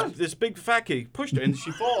 This big fat kid pushed her, and she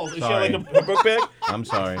falls. And she had like a book bag. I'm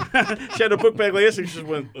sorry. She had a book bag like this, and she just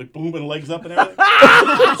went like boom, and legs up and everything. So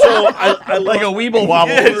I Like a weeble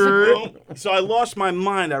wobble. Yes. So I lost my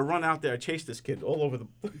mind. I run out there. I chased this kid all over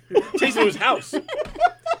chased him to his house.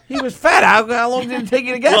 He was fat. How long did it take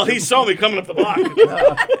you to get? Well, he saw me coming up the block.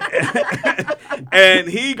 And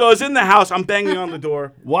he goes in the house. I'm banging on the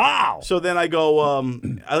door. Wow. So then I go,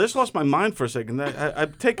 I just lost my mind for a second.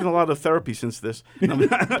 I've taken a lot of therapy since this.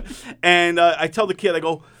 And I tell the kid, I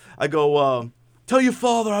go, tell your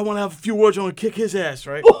father I want to have a few words. I want to kick his ass,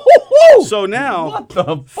 right? So now, What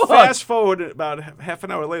the fuck? fast forward about half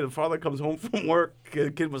an hour later, the father comes home from work.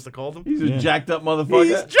 The kid must have called him. He's a jacked up motherfucker.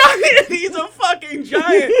 He's giant. He's a fucking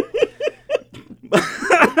giant.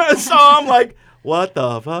 So I'm like, what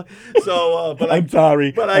the fuck? So, but I'm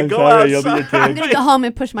sorry. But I I'm go sorry, outside. I'll be your I'm kid. gonna go home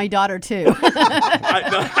and push my daughter too.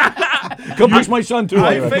 Come push my son, too.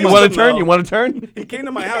 I Ira. faced You want him, to turn? though. You want to turn? He came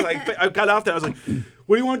to my house. I got out there. I was like,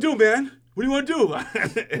 what do you want to do, man? What do you want to do?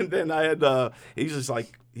 And then I had, he's just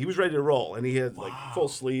like, he was ready to roll. And he had like full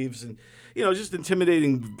sleeves and, just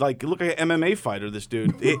intimidating. Like, look like an MMA fighter, this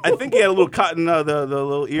dude. I think he had a little cut in the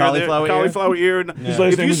little ear Cauliflower there. ear? Cauliflower ear. His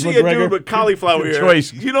last If name you is see a McGregor. dude with cauliflower ear,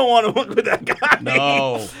 choice. you don't want to work with that guy.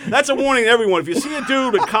 No. That's a warning to everyone. If you see a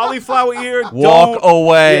dude with cauliflower ear, Walk don't-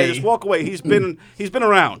 away. Yeah, just walk away. He's been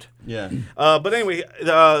around. Yeah. But anyway,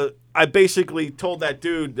 I basically told that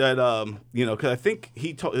dude that, because I think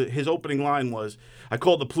his opening line was, I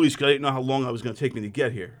called the police because I didn't know how long it was going to take me to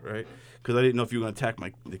get here, right? Because I didn't know if you were going to attack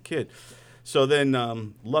the kid. So then,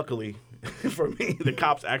 luckily for me, the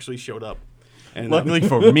cops actually showed up. And, Luckily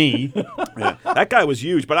for me. yeah, that guy was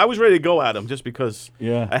huge, but I was ready to go at him just because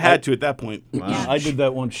I had to at that point. I did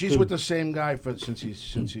that once, She's too. with the same guy for for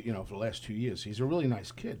the last 2 years. He's a really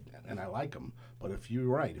nice kid, and I like him. But if you're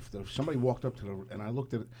right, if somebody walked up to and I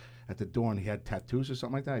looked at the door and he had tattoos or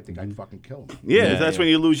something like that, I think I'd fucking kill him. Yeah, that's when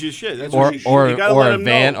you lose your shit. That's Or when you gotta let a him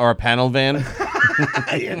van know. or a panel van.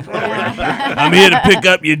 I'm here to pick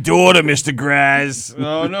up your daughter, Mr. Graz.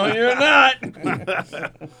 Oh no, you're not.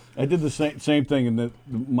 I did the same thing in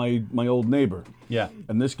my old neighbor. Yeah.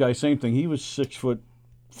 And this guy, same thing. He was 6'4".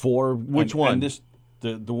 Which and, one? And this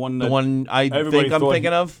the one The that one I everybody think I'm thought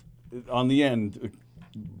thinking of on the end,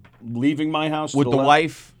 leaving my house with to the left.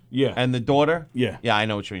 wife. Yeah. And the daughter. Yeah. Yeah, I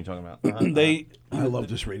know what you're talking about. They I love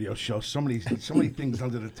this radio show. So many things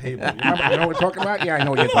under the table. You know what we're talking about? Yeah, I know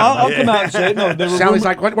what you're talking I'll about. come out and say it. No, they were Sally's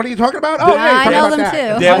rumored- like, what are you talking about? Oh, yeah, I talking know about them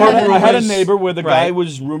that. too. There were I had a rumors- neighbor where the guy Right.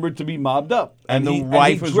 was rumored to be mobbed up, And the he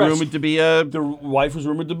wife was dressed- rumored to be a. The wife was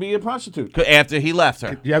rumored to be a prostitute. After he left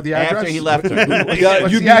her. Do you have the address? After he left her. What's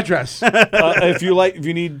the address?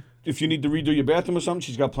 If you need to redo your bathroom or something,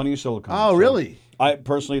 she's got plenty of silicone. Oh, So really? I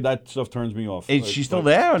personally, that stuff turns me off. Is she still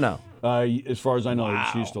there or no? As far as I know,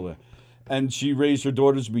 she's still there, and she raised her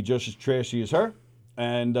daughters to be just as trashy as her.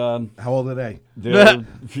 And How old are they?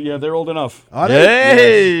 they're old enough. Are they?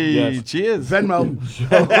 Hey, Yes. cheers. Venmo.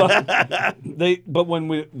 But when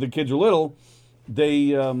the kids were little,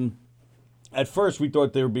 they at first we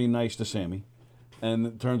thought they were being nice to Sammy, and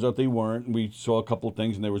it turns out they weren't. We saw a couple of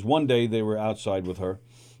things, and there was one day they were outside with her,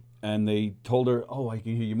 and they told her, "Oh, I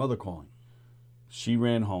can hear your mother calling." She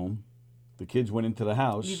ran home. The kids went into the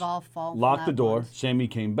house, We've all fallen for locked the that door. once. Sammy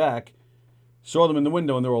came back, saw them in the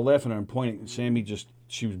window, and they were all laughing at her and pointing. And Sammy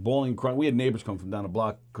she was bawling and crying. We had neighbors come from down the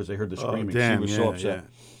block because they heard the screaming. damn, She was yeah, so upset. yeah.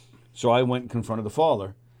 So I went and confronted the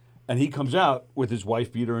father, and he comes out with his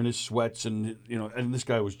wife beater and his sweats, and and this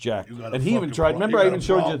guy was jacked. And he even tried. Remember, I even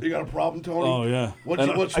showed you. You got a problem, Tony? Oh yeah. What's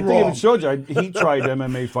And wrong? I think I even showed you. He tried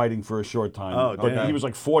MMA fighting for a short time, Oh, but damn. he was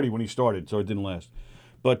like 40 when he started, so it didn't last.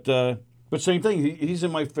 But same thing. He's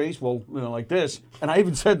in my face, well, like this. And I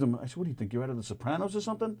even said to him, I said, "What do you think? You're out of The Sopranos or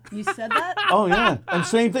something?" You said that? Oh yeah. And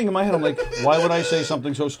same thing in my head. I'm like, why would I say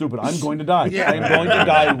something so stupid? I'm going to die. Yeah. I am going to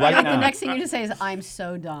die right now. The next thing you just say is, "I'm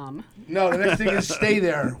so dumb." No, the next thing is stay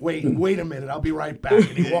there. Wait a minute. I'll be right back. And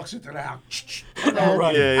he walks into the house. All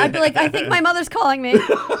right. I'd be like, "I think my mother's calling me."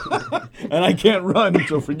 And I can't run,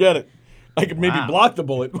 so forget it. I could maybe block the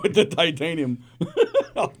bullet with the titanium.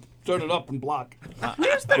 I'll turn it up and block.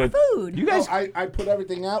 Where's the food? You guys. I put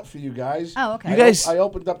everything out for you guys. Oh, okay. You guys- I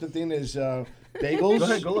opened up the thing. There's Bagels. Go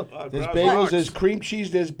ahead, go look. There's bagels. There's cream cheese.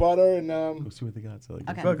 There's butter, and See what they got. Sallie.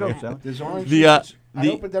 Okay. Go, Sally. there's orange The, juice. I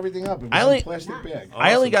the- opened everything up. It was I in only- a plastic bag.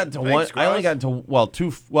 I only got into Thanks, one. I only got into one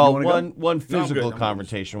wanna go? physical good.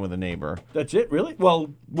 conversation with a neighbor. That's it, really?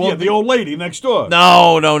 Well, yeah, the old lady next door.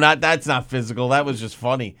 No, that's not physical. That was just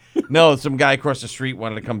funny. No, some guy across the street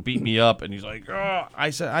wanted to come beat me up, and he's like, oh.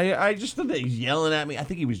 I said, I just stood there. He's yelling at me. I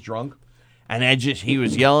think he was drunk, and he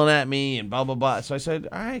was yelling at me and blah blah blah. So I said,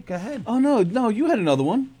 all right, go ahead. Oh no, you had another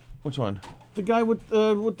one. Which one? The guy with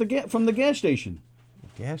the from the gas station.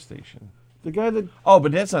 Gas station. The guy that. Oh,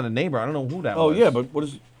 but that's not a neighbor. I don't know who that Oh was. yeah, but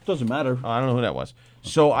doesn't matter. I don't know who that was.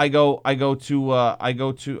 So I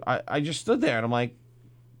just stood there and I'm like,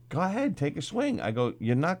 go ahead, take a swing. I go,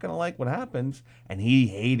 you're not going to like what happens. And he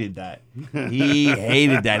hated that. He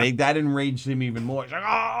hated that. That enraged him even more. He's like, oh,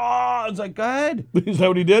 I was like, go ahead. Is that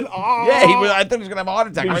what he did? Oh. Yeah, I thought he was going to have a heart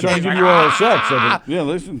attack. He was Right trying to there. give He's you like, all sex. Yeah,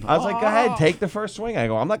 listen. I was like, go ahead, take the first swing. I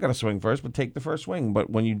go, I'm not going to swing first, but take the first swing. But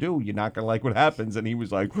when you do, you're not going to like what happens. And he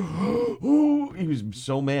was like, he was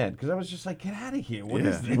so mad because I was just like, get out of here. What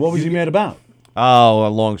is this? What was he mad about? Oh, a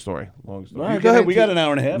long story. Long story. All right, go ahead. We got an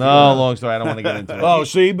hour and a half. No, long story. I don't want to get into it. Oh,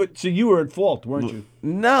 see, you were at fault, weren't you?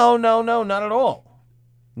 No, not at all.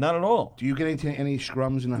 Not at all. Do you get into any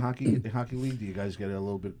scrums in the hockey league? Do you guys get a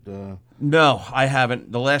little bit? No, I haven't.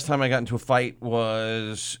 The last time I got into a fight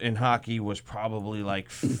was in hockey was probably like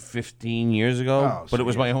 15 years ago, Oh, but it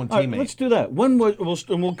was my own All right, teammate. let's do that. When was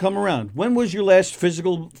we'll come around. When was your last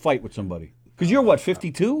physical fight with somebody? Because you're what,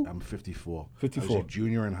 52? I'm 54. 54. I was a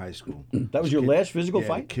junior in high school. That was your last physical Yeah,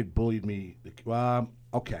 fight? the kid bullied me.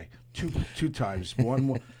 Okay, two times. One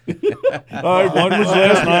more. All right, one was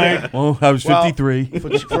last night. Oh, I was Well, 53.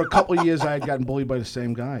 For a couple of years, I had gotten bullied by the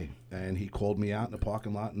same guy, and he called me out in the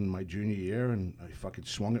parking lot in my junior year, and he fucking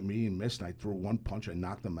swung at me and missed. And I threw one punch, I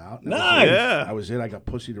knocked him out. And Nice. I was it. I got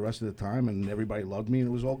pussy the rest of the time, and everybody loved me, and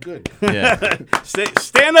it was all good. Yeah.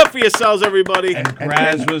 Stand up for yourselves, everybody.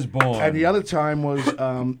 Graz was born. And the other time was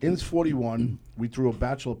INS 41. We threw a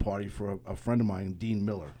bachelor party for a friend of mine, Dean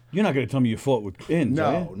Miller. You're not going to tell me you fought with Inns,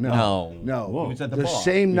 are No, you? no. He was at the The bar.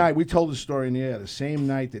 same night, we told the story in the air. The same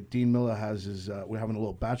night that Dean Miller has his, we're having a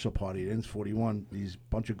little bachelor party at INS 41. These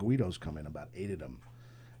bunch of Guidos come in, about 8 of them,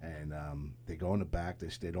 and they go in the back.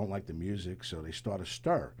 They don't like the music, so they start a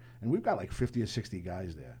stir. And we've got like 50 or 60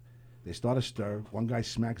 guys there. They start a stir. One guy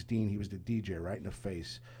smacks Dean. He was the DJ, right in the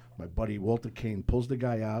face. My buddy Walter Kane pulls the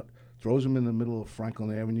guy out, throws him in the middle of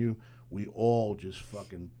Franklin Avenue. We all just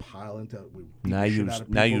fucking pile into. We beat Now the shit you out of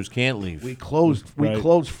now people. you can't leave. We closed. We Right.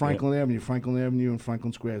 closed Franklin Avenue. Franklin Avenue and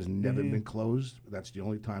Franklin Square has never been closed. That's the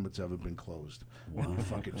only time it's ever been closed. We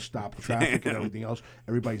fucking stopped traffic and everything else.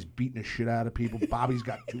 Everybody's beating the shit out of people. Bobby's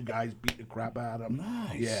got 2 guys beating the crap out of him.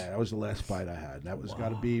 Nice. Yeah, that was the last fight I had. That was got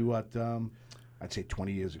to be what I'd say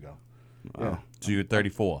 20 years ago. Yeah, So you're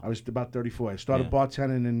 34. I was about 34. I started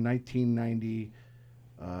bartending in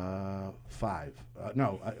 1995. At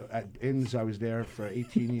INS I was there for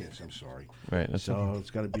 18 years. I'm sorry. Right. That's So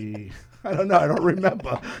it's got to be, I don't know, I don't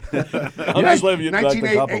remember. I'm just letting you back the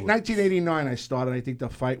couple. 1989 I started. I think the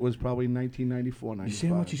fight was probably 1994, 95. You see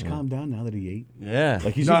how much he's calmed down now that he ate? yeah.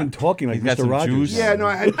 Like he's even talking like He's got Mr. some Rogers. juice. Yeah, no,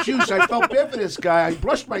 I had juice. I felt bad for this guy. I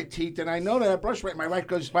brushed my teeth, and I know that I brushed my wife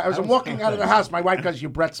goes. As I'm walking out of the house, my wife goes,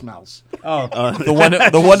 "Your breath smells." Oh, the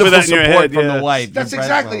wonderful that in your support head, from yeah. the wife. That's Your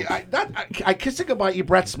breath exactly. smells. I kiss her goodbye. Your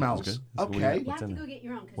breath smells. That's good. Okay. You What's have in to there? go get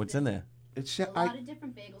your own. 'cause What's there's in there? It's A lot of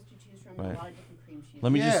different bagels to choose from. Right. A lot of different cream cheese.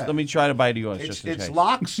 Let me try to bite yours It's just in case.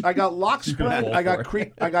 lox. I got lox spread. Fall I got for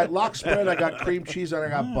it. I got lox spread. I got cream cheese, and I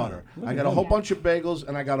got butter. I got a whole bunch of bagels,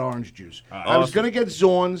 and I got orange juice. I was gonna get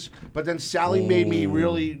Zorns, but then Sallie made me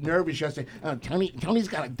really nervous yesterday. Tony's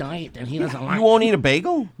got a diet, and he doesn't like. You won't eat a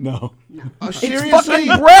bagel? No. Seriously?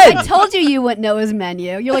 bread. I told you wouldn't know his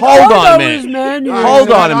menu. You're like, Hold I on a know minute. his menu.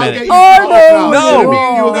 Hold on a I'll minute. get you- No, me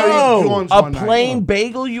and you are gonna eat Zorns A one night. plain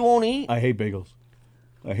bagel you won't eat? I hate bagels.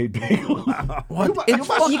 I hate bagels.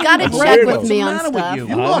 You got to I'm check weirdo. with me What's the on matter with stuff. you?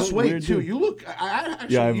 You I'm lost a weight weird too. dude. You look.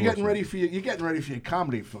 Actually, Yeah, I've you're lost getting ready for your. You're getting ready for your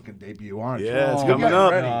comedy fucking debut, aren't you? Yeah, it's You're coming getting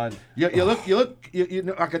up. ready. God. You look. You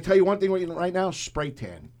know, I can tell you one thing right now: spray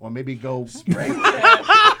tan, or maybe go spray tan.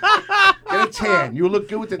 Get a tan. You look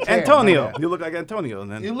good with the tan. Antonio. my man. You look like Antonio.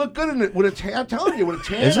 And then You look good in it with a tan. I'm telling you, with a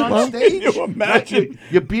tan Is it, on Mom? stage. Can you imagine?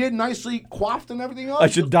 Your beard nicely coiffed and everything else. I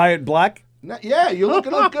should dye it black. Yeah, you look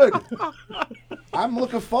good. I'm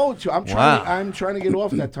looking forward to. I'm trying. Wow. I'm trying to get off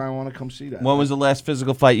that time. I want to come see that. When was the last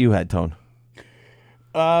physical fight you had, Tone?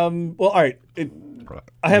 Well, all right.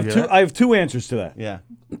 I have two. I have 2 answers to that. Yeah.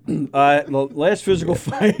 The last physical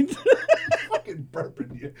fight. fucking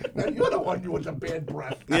burping. Now you're the one with the bad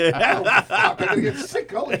breath. Yeah. Oh, fuck. I'm going to get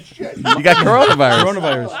sick. Holy shit. You got coronavirus.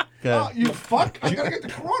 Coronavirus. Oh, you fuck. I'm going to get the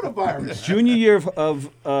coronavirus. Junior year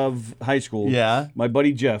of high school. Yeah. My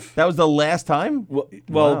buddy Jeff. That was the last time? Well,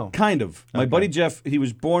 Wow. kind of. My buddy Jeff, he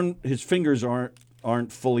was born, his fingers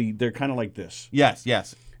aren't fully, they're kind of like this. Yes.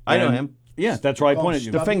 I know And- him. Yeah, that's why I pointed at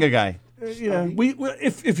you. The finger guy. Yeah,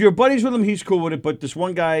 if you're buddies with him, he's cool with it. But this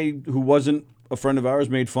one guy who wasn't a friend of ours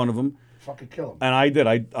made fun of him, Fucking kill him. and I did.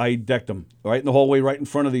 I decked him right in the hallway, right in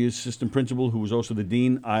front of the assistant principal, who was also the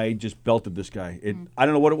dean. I just belted this guy. I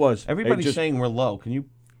don't know what it was. Everybody's saying we're low. Can you?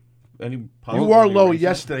 You were low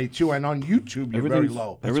yesterday, too, and on YouTube, you're very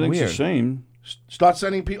low. Everything's weird. the same. Start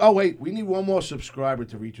sending people. Oh, wait. We need one more subscriber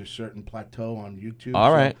to reach a certain plateau on YouTube.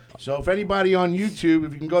 All right. So if anybody on YouTube,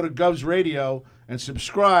 if you can go to Govs Radio and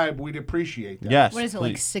subscribe, we'd appreciate that. Yes. What is it,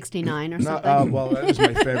 like please. 69 or No, something? well, that is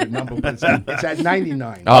my favorite number, but it's at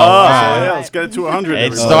 99. Oh, Oh, wow. yeah, let's get it to 100. It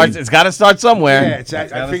everybody. starts. It's got to start somewhere. Yeah, it's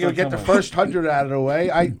at, I figured get the first 100 out of the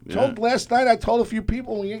way. Last night I told a few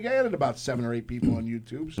people, we added about 7 or 8 people on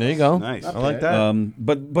YouTube. So. There you go. Nice. I like that.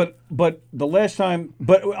 But the last time,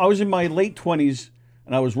 I was in my late 20s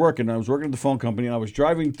and I was working. I was working at the phone company and I was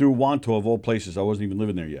driving through Wanto of all places. I wasn't even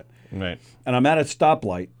living there yet. Right. And I'm at a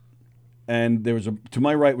stoplight, and there was to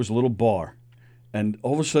my right was a little bar, and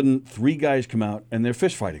all of a sudden 3 guys come out and they're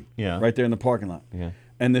fist fighting. Yeah. Right there in the parking lot. Yeah.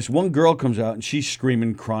 And this one girl comes out and she's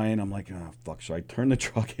screaming, crying. I'm like, oh fuck! So I turn the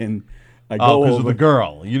truck in. I Oh, go because of over. the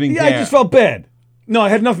girl. You didn't Yeah, care. I just felt bad. No, I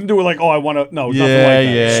had nothing to do with like, oh, I want to. No, nothing like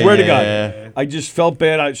that. Swear to God, I just felt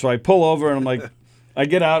bad. So I pull over and I'm like, I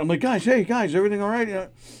get out. I'm like, guys, everything all right? Yeah.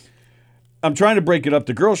 I'm trying to break it up.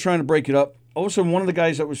 The girl's trying to break it up. All of a sudden, one of the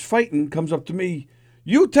guys that was fighting comes up to me.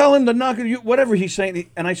 You tell him to knock it, whatever he's saying.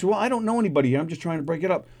 And I said, well, I don't know anybody here. I'm just trying to break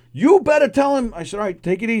it up. You better tell him. I said, all right,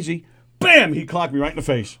 take it easy. Bam! He clocked me right in the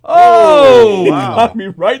face. Oh, He clocked me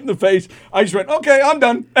right in the face. I just went, okay, I'm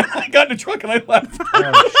done. I got in the truck and I left.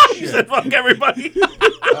 He said, fuck everybody.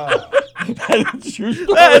 That's true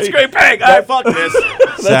story. That's great peg. I fuck this.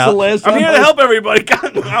 That's the last time I'm here to help everybody.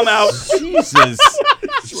 I'm out. Jesus.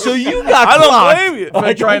 So you got I don't clocked blame you.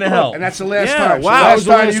 for trying to help. And that's the last Yeah, time. So wow. That last was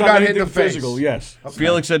the time last you time got hit in anything the face. physical, yes.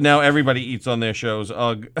 Felix said now everybody eats on their shows.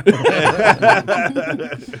 Ugh.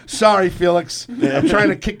 Sorry, Felix. I'm trying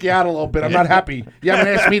to kick you out a little bit. I'm not happy. You haven't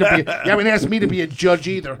asked me to be a judge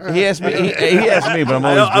either. He asked me. He asked me, but I'm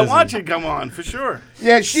always busy. I want you to come on, for sure.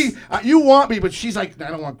 Yeah, you want me, but she's like, I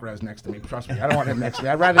don't want Grez next to me. Trust me, I don't want him next to me.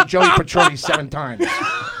 I'd rather Joey Petroni 7 times.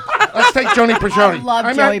 Let's take Joni Petroni. I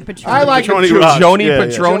love Joey Petroni. I like him Petroni too. rocks. Joni Yeah, yeah.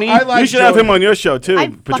 Petroni. I like You should have Joey. him on your show, too. I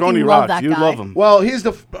Petroni fucking love rocks. that You guy. love him. Well, here's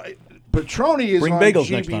the Petroni is Bring on bagels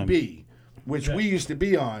next time. GBB, which we used to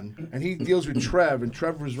be on, and he deals with Trev, and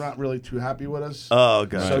Trev was not really too happy with us. Oh,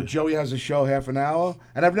 God. So Joey has a show half an hour,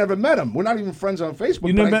 and I've never met him. We're not even friends on Facebook.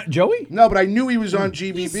 You but never I- met Joey? No, but I knew he was on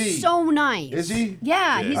GBB. He's so nice. Is he?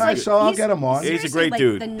 Yeah, he's All right, like. so I'll he's get him on. He's a seriously, great like,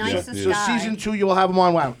 dude. The Yeah. nicest So guy. season 2, you'll have him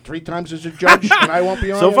on, wow, 3 times as a judge, and I won't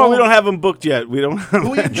be on. So at far, all? we don't have him booked yet. We don't.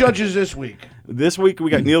 Who are your judges this week? This week, we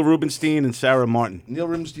got Neil Rubenstein and Sarah Martin. Neil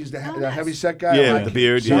Rimstein's the nice. heavy set guy. Yeah, I with like the him.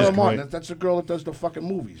 beard, Sarah yeah. Martin, Great. that's the girl that does the fucking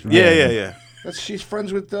movies, right? Yeah. She's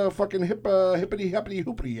friends with fucking hippity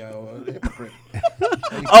hypocrite.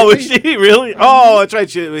 Oh, is she really? Oh, that's right.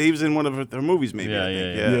 He was in one of her movies, maybe. Yeah, I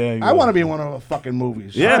think. yeah. you I are. want to be in one of the fucking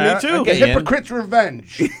movies. Yeah, me I too. get you. Hypocrite's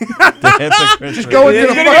Revenge. Just Just go into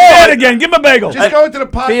the You're gonna fucking. get that again. Give him a bagel. Just go into the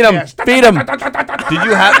Feed him. podcast. Feed him.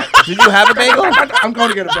 Did you have a bagel? I'm going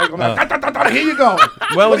to get a bagel now. Here you go.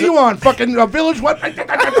 Well, What was are you it- on? Fucking Village? What?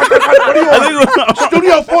 What are you on?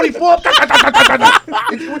 Studio 44?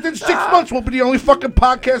 Within 6 months, we'll be the only fucking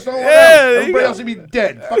podcast on. Yeah, there you Everybody go. else will be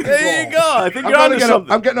dead. Fucking There you balls. go. I think I'm you're gonna onto get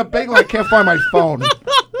something. I'm getting a bagel. I can't find my phone.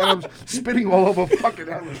 And I'm spitting all over fucking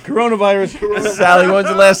everything. Coronavirus. Sally, when's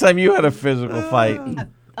the last time you had a physical fight?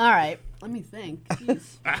 All right, let me think.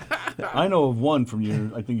 Jeez. I know of one from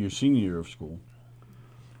your senior year of school.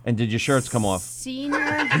 And did your shirts come off? Senior.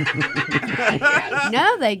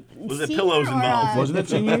 No, they. Was there senior pillows or, involved? Wasn't it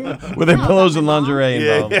senior year? Were there No, pillows my and mom. lingerie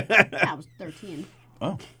involved? Yeah, I was 13.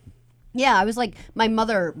 Oh. Yeah, I was like, my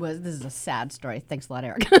mother was. This is a sad story. Thanks a lot,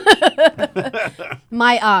 Eric.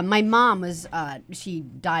 My mom was. She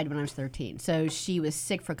died when I was 13, so she was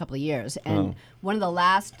sick for a couple of years. And one of the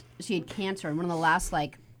last, she had cancer, and one of the last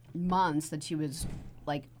like months that she was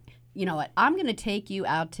like, you know what, I'm gonna take you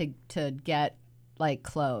out to get like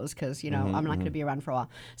clothes because I'm not going to be around for a while.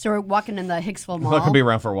 So we're walking in the Hicksville Mall. I'm not gonna be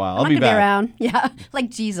around for a while. I'll I'm be not gonna back. be around. Yeah, like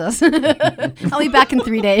Jesus. I'll be back in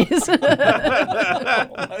 3 days. Oh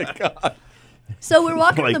my god! So we're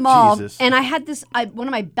walking to Like the mall, Jesus. and I had this. One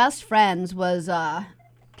of my best friends was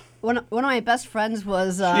one of my best friends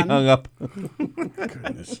was She hung up.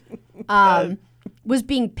 Goodness. was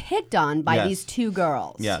being picked on by Yes. these two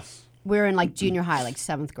girls. Yes. We were in like junior high, like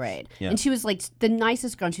 7th grade. Yeah. And she was like the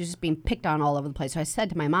nicest girl, and she was just being picked on all over the place. So I said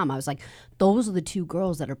to my mom, I was like, those are the two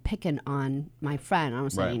girls that are picking on my friend. I don't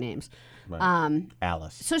say Right. any names. Right.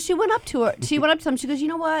 Alice. So she went up to her. She went up to them. She goes, you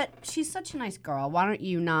know what? She's such a nice girl. Why don't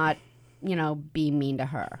you not, be mean to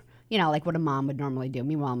her? Like what a mom would normally do.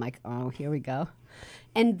 Meanwhile, I'm like, oh, here we go.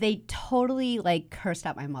 And they totally like cursed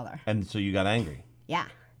out my mother. And so you got angry. Yeah.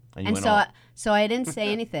 And you And went so, off. so I didn't say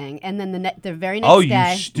anything. And then the very next Oh,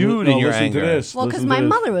 day, you stewed in your listen anger. to this. well, because listen my to this.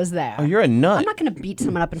 mother was there. Oh, you're a nut. I'm not going to beat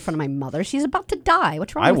someone up in front of my mother. She's about to die.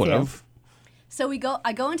 What's wrong I with would you? have. So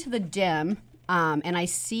I go into the gym, and I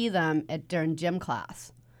see them during gym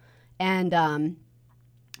class, and I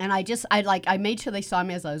made sure they saw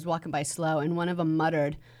me as I was walking by slow, and one of them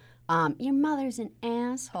muttered, "Your mother's an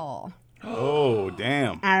asshole," Oh,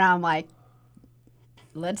 damn. and I'm like,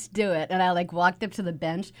 "Let's do it," and I like walked up to the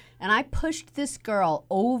bench, and I pushed this girl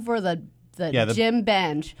over the gym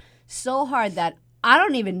bench so hard that I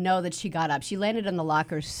don't even know that she got up. She landed in the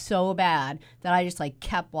locker so bad that I just like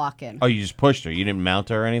kept walking. Oh, you just pushed her. You didn't mount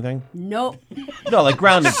her or anything? Nope. No, like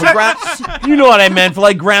grounded. You know what I meant for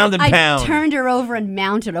like ground and I pound. turned her over and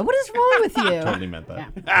mounted her. What is wrong with you? Totally meant that.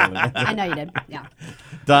 Yeah. Totally meant that. I know you did. Yeah.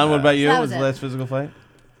 Don, what about you? that What was was the it. last physical fight?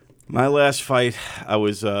 My last fight, I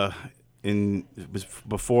was it was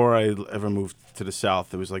before I ever moved to the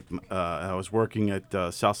South. It was like I was working at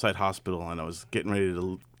Southside Hospital, and I was getting ready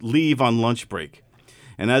to leave on lunch break.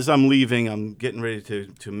 And as I'm leaving, I'm getting ready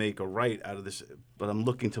to make a right out of this, but I'm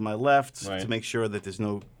looking to my left Right. to make sure that there's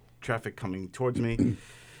no traffic coming towards me.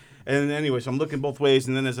 And anyway, so I'm looking both ways,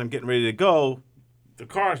 and then as I'm getting ready to go, the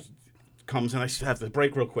car comes, and I have to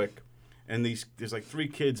brake real quick. And there's like 3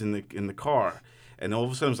 kids in the car. And all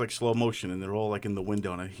of a sudden, it's like slow motion, and they're all like in the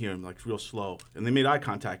window, and I hear them like real slow. And they made eye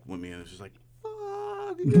contact with me, and it was just like,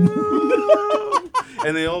 fuck you.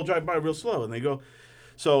 And they all drive by real slow, and they go.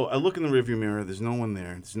 So I look in the rearview mirror. There's no one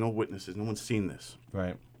there. There's no witnesses. No one's seen this.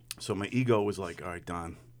 Right. So my ego was like, all right,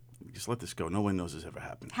 Don, just let this go. No one knows this ever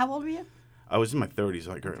happened. How old were you? I was in my 30s,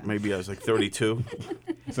 like, or maybe I was like 32.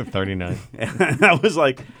 It's a 39. And I was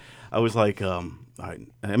like, all right.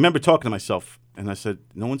 And I remember talking to myself, and I said,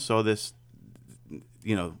 no one saw this.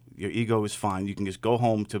 Your ego is fine. You can just go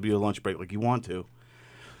home to your lunch break like you want to.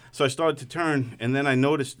 So I started to turn, and then I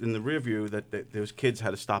noticed in the rear view that those kids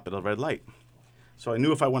had to stop at a red light. So I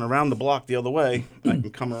knew if I went around the block the other way, I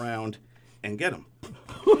can come around and get them.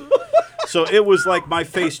 So it was like my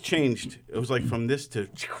face changed. It was like from this to,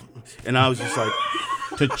 and I was just like,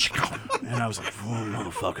 and I was like, oh,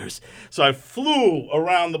 motherfuckers. So I flew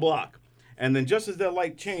around the block. And then just as that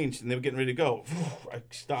light changed and they were getting ready to go, I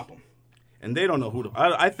stop them. And they don't know who to,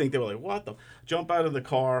 I think they were like, what the, jump out of the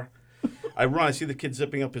car. I run, I see the kid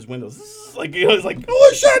zipping up his windows. Like, it's like,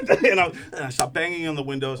 oh, shit. And I stop banging on the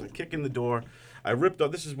windows. I kick in the door. I ripped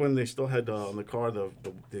off, this is when they still had on the car the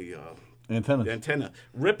Antenna. the antenna.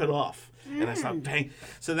 Rip it off. And I stop banging.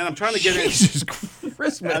 So then I'm trying to get in. Jesus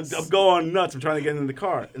Christmas. I'm going nuts. I'm trying to get in the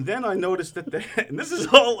car. And then I noticed that, and this is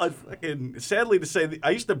all, sadly to say, I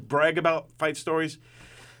used to brag about fight stories.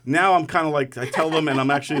 Now I'm kind of like, I tell them and I'm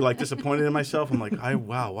actually like disappointed in myself. I'm like,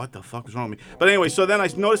 wow, what the fuck is wrong with me? But anyway, so then I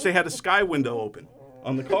noticed they had a sky window open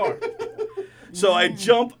on the car. So I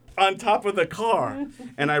jump on top of the car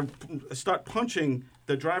and I start punching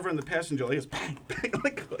the driver and the passenger. Like, it's bang, bang,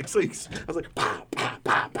 like so I was like, bah, bah,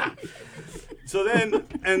 bah, bah. So then,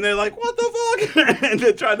 and they're like, what the fuck? And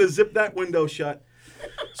they're trying to zip that window shut.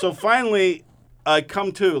 So finally, I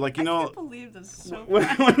come to, like, I can't believe this. So when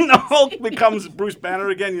the Hulk becomes Bruce Banner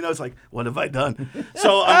again, it's like, what have I done?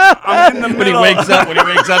 So I'm in the middle. When he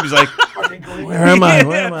wakes up, he's like, where am I?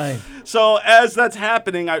 Where am I? So as that's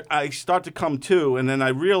happening, I start to come to, and then I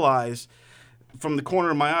realize from the corner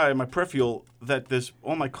of my eye, my peripheral, that there's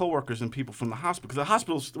all my coworkers and people from the hospital, because the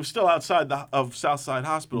hospital was still outside of Southside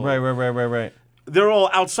Hospital. Right. They're all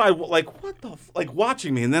outside, like, what the, like,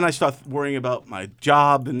 watching me. And then I start worrying about my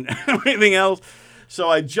job and everything else. So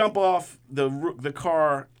I jump off the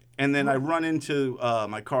car, and then I run into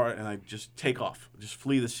my car, and I just take off, just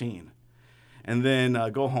flee the scene. And then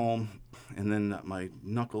go home, and then my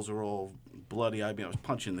knuckles are all bloody. I was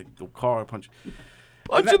punching the car, punching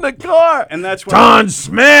the car. And that's when Don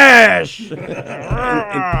Smash.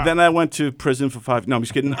 and then I went to prison for 5. No, I'm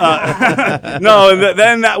just kidding. Then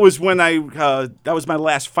that was when that was my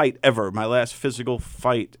last fight ever, my last physical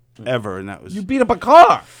fight ever, and that was. You beat up a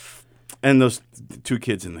car. And those 2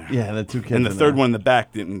 kids in there. Yeah, the 2 kids. And the in third there. one in the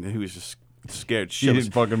back didn't. He was just scared He shitless.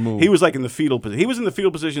 didn't fucking move. He was like in the fetal position. He was in the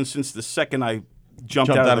fetal position since the second I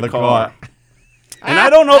jumped out of the car. And I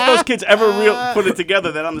don't know if those kids ever put it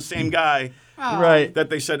together that I'm the same guy Right. that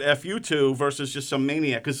they said F you to versus just some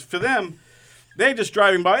maniac. Because for them, they're just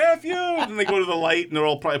driving by, F you, and they go to the light, and they're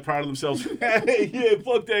all probably proud of themselves. Hey, yeah,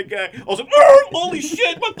 fuck that guy. All of a sudden, holy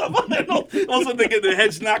shit, what the fuck? And all of a sudden, they get their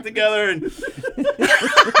heads knocked together. And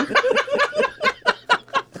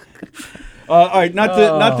All right, not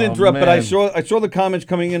to interrupt, but I man. saw the comments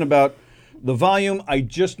coming in about the volume. I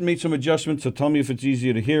just made some adjustments, so tell me if it's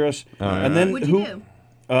easier to hear us. And then What'd you do?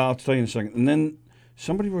 I'll tell you in a second. And then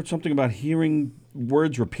somebody wrote something about hearing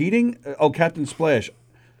words repeating. Captain Splash.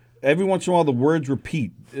 Every once in a while, the words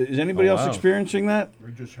repeat. Is anybody else experiencing that?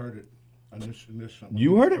 I just heard it. In this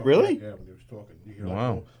You heard it, really? Yeah, when he was talking. You hear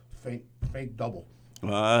Wow. like a little faint double.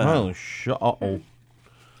 Oh,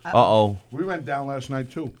 Uh-oh. We went down last night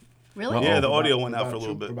too. Really? yeah, the audio went out for a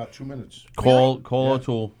little For bit. about 2 minutes. Call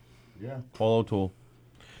O'Toole. Yeah. Call O'Toole.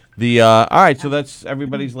 All right, so that's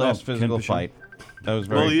everybody's last Ken physical Bishop. fight. That was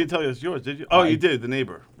very... Well, you didn't tell us yours, did you? Oh, you did, the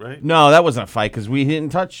neighbor, right? No, that wasn't a fight because we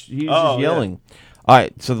didn't touch. He was just yeah. yelling. All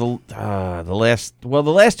right, so the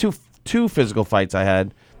last two physical fights I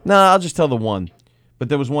had. No, I'll just tell the one, but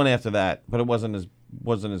there was one after that, but it wasn't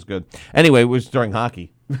as good. Anyway, it was during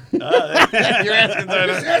hockey. You're asking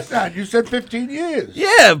that. You said 15 years.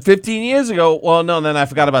 Yeah, 15 years ago. Well, no, then I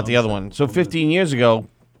forgot about the other one. So 15 years ago,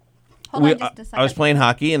 Hold on just a second. I was playing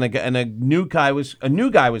hockey, and a new guy was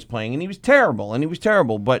playing, and he was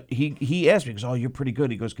terrible. But he asked me, he goes, "Oh, you're pretty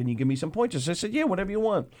good." He goes, "Can you give me some pointers?" I said, "Yeah, whatever you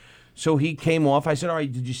want." So he came off. I said, "All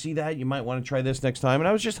right, did you see that? You might want to try this next time." And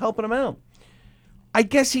I was just helping him out. I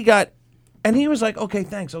guess he got, and he was like, "Okay,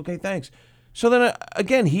 thanks. So then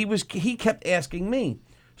again, he kept asking me.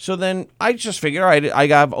 So then I just figured, all right, I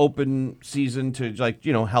got open season to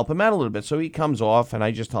help him out a little bit. So he comes off, and I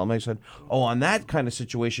just tell him, I said, "Oh, on that kind of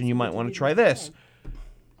situation, you might want to try this."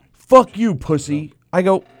 "Fuck you, pussy." I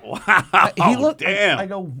go, Wow, he looked. damn. I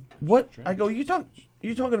go, "What?" I go, You talking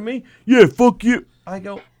to me?" "Yeah, fuck you." I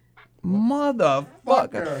go,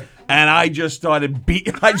 "Motherfucker." And I just started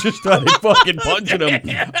fucking punching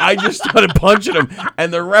him. I just started punching him.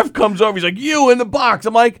 And the ref comes over. He's like, "You in the box."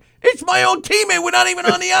 I'm like, "It's my own teammate. We're not even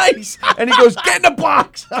on the ice." And he goes, "Get in the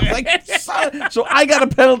box." I'm like, "Son." So I got a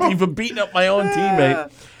penalty for beating up my own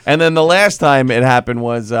teammate. And then the last time it happened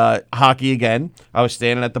was hockey again. I was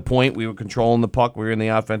standing at the point. We were controlling the puck. We were in the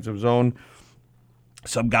offensive zone.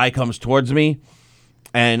 Some guy comes towards me.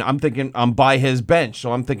 And I'm thinking I'm by his bench,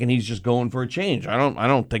 so I'm thinking he's just going for a change. I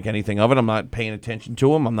don't think anything of it. I'm not paying attention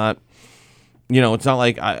to him. I'm not, it's not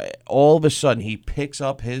like all of a sudden he picks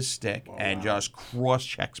up his stick and just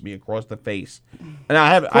cross-checks me across the face. And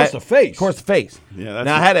Across the face? Across the face. Yeah, that's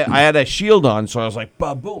now I had a shield on, so I was like,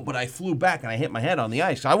 boom, but I flew back and I hit my head on the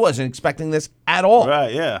ice. I wasn't expecting this at all.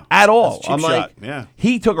 Right, yeah. At all. That's a cheap I'm shot, like, yeah.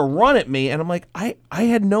 he took a run at me, and I'm like, I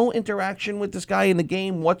had no interaction with this guy in the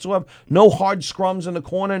game whatsoever. No hard scrums in the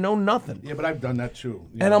corner, no nothing. Yeah, but I've done that too.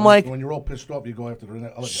 You And know, I'm like- when you're all pissed off, you go after the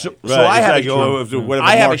other guy. So Right, I have exactly. Whatever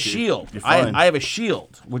I have a mark you- shield. you're fine. I have a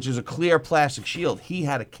shield, which is a clear plastic shield. He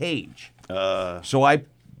had a cage. So I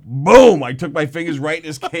took my fingers right in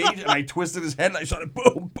his cage, and I twisted his head, and I started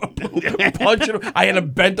boom, punching him. I had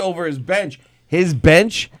him bent over his bench. His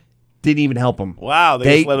bench didn't even help him. Wow,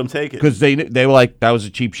 they just let him take it. Because they were like, that was a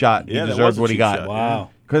cheap shot. Yeah, he that deserved was a what he cheap got. shot. Wow.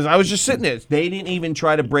 Because I was just sitting there. They didn't even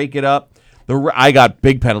try to break it up. I got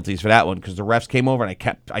big penalties for that one because the refs came over and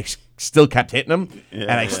I still kept hitting them,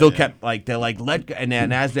 and I still kept they're like and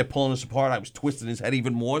then as they're pulling us apart, I was twisting his head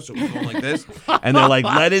even more, so it was going like this, and they're like,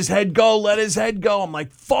 let his head go. I'm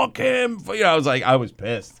like, fuck him. I was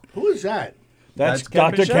pissed. Who is that? That's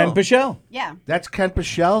Ken Dr. Ken Pichel. Yeah. That's Ken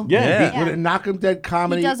Pichel? Yeah. With a Knock 'em Dead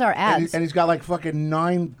comedy. He does our and ads. and he's got like fucking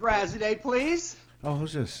 9. Graziday, please. Oh,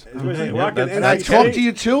 who's this? Rockin' And I NC talked to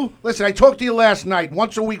you too? Listen, I talked to you last night.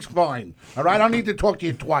 Once a week's fine. All right? I don't need to talk to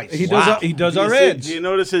you twice. He does our ads. Do you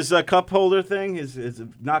notice his cup holder thing? His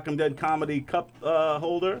Knock 'em Dead comedy cup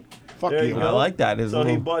holder? Fuck There you. you I go. like that. His So he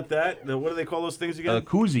little bought that. What do they call those things again?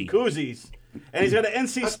 koozie. Koozies. And he's got an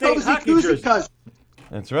NC State Cozy hockey Koozy jersey. cousin.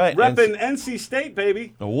 That's right. Repping NC State,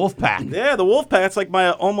 baby. the wolf pack. Yeah, the Wolfpack. It's like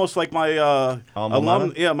almost like my Alma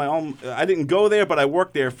mater? Yeah, my I didn't go there, but I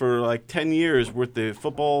worked there for like 10 years with the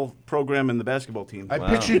football program and the basketball team. I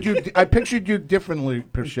pictured you differently,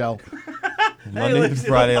 Pichel. Monday to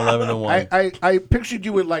Friday, 11 to 1. I pictured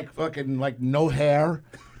you with like fucking like no hair,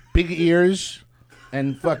 big ears,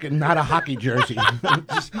 and fucking not a hockey jersey.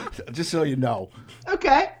 just so you know.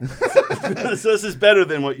 Okay. So this is better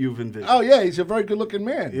than what you've envisioned. Oh yeah, he's a very good looking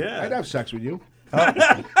man. Yeah. I'd have sex with you.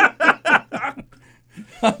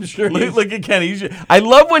 I'm sure. Look at Ken. I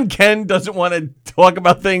love when Ken doesn't want to talk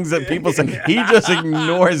about things that people say. He just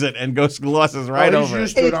ignores it and glosses right over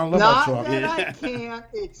He's used it. to it It's on limo not talk. that I can't.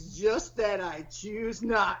 It's just that I choose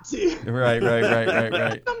not to. Right.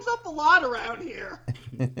 It comes up a lot around here.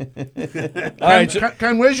 All right. So,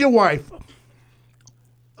 Ken, where's your wife?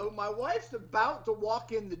 Oh, my wife's about to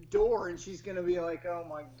walk in the door, and she's gonna be like, "Oh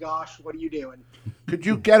my gosh, what are you doing?" Could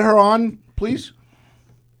you get her on, please?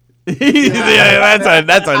 Yeah,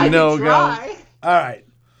 that's a I can no go. try. All right.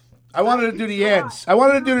 I wanted to do the ads. I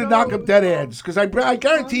wanted to do the knock 'em dead ads because I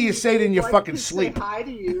guarantee you say it in your Like fucking to say sleep. Hi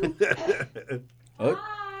to you. She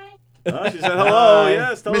said hello.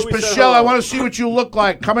 Yes, tell her Miss we said Michelle, I hello. want to see what you look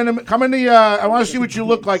like. Come in the. I want to see what you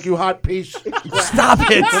look like, you hot piece. Stop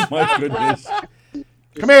it. oh my goodness.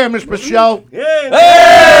 Come here, Miss Michelle.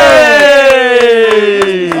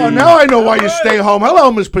 Hey! Oh, now I know why you stay home.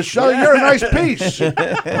 Hello, Miss Michelle. You're a nice piece. I'm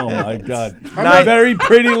Oh my God. Nice. Very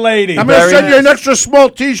pretty lady. going to send you an extra small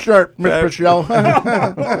T-shirt, Miss Michelle.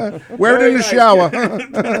 Wear it in the shower.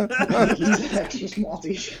 Extra small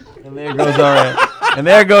t-shirt. And there goes our ad. And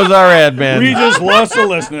there goes our ad, man. We just lost a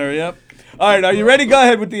listener. Yep. All right. Are you ready? Go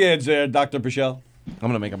ahead with the ads there, Dr. Pichelle. I'm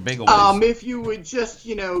gonna make a big old. If you would just,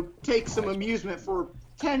 take some amusement for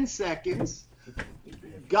 10 seconds.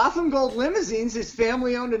 Gotham Gold Limousines is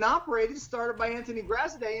family owned and operated, started by Anthony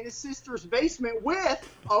Graziday in his sister's basement with,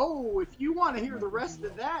 if you want to hear the rest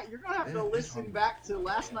of that, you're going to have to listen back to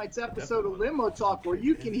last night's episode of Limo Talk where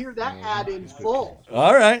you can hear that ad in full.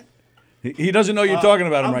 All right. He doesn't know you're talking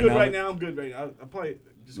about him I'm right good now. right now. I'm good right now. I'll probably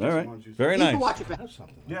discuss All some right. orange juice. Very You can nice. watch it back.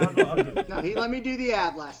 Yeah, I'm good. No, he let me do the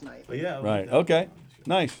ad last night. But yeah. Right. Okay.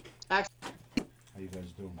 Nice. How you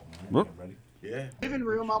guys doing? Whoop. Ready? Yeah. Living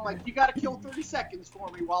room, I'm like, you got to kill 30 seconds for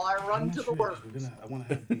me while I run to the work. I want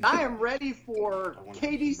to have. I am ready for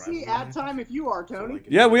KDC ad time if you are, Tony.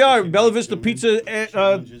 Yeah, we are. Bella Vista Pizza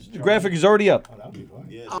graphic is already up.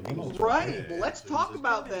 Right, well, let's talk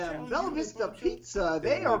about them. Bella Vista Pizza,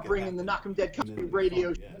 they are bringing the Knock 'em Dead Company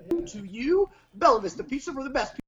radio show to you. Bella Vista Pizza for the best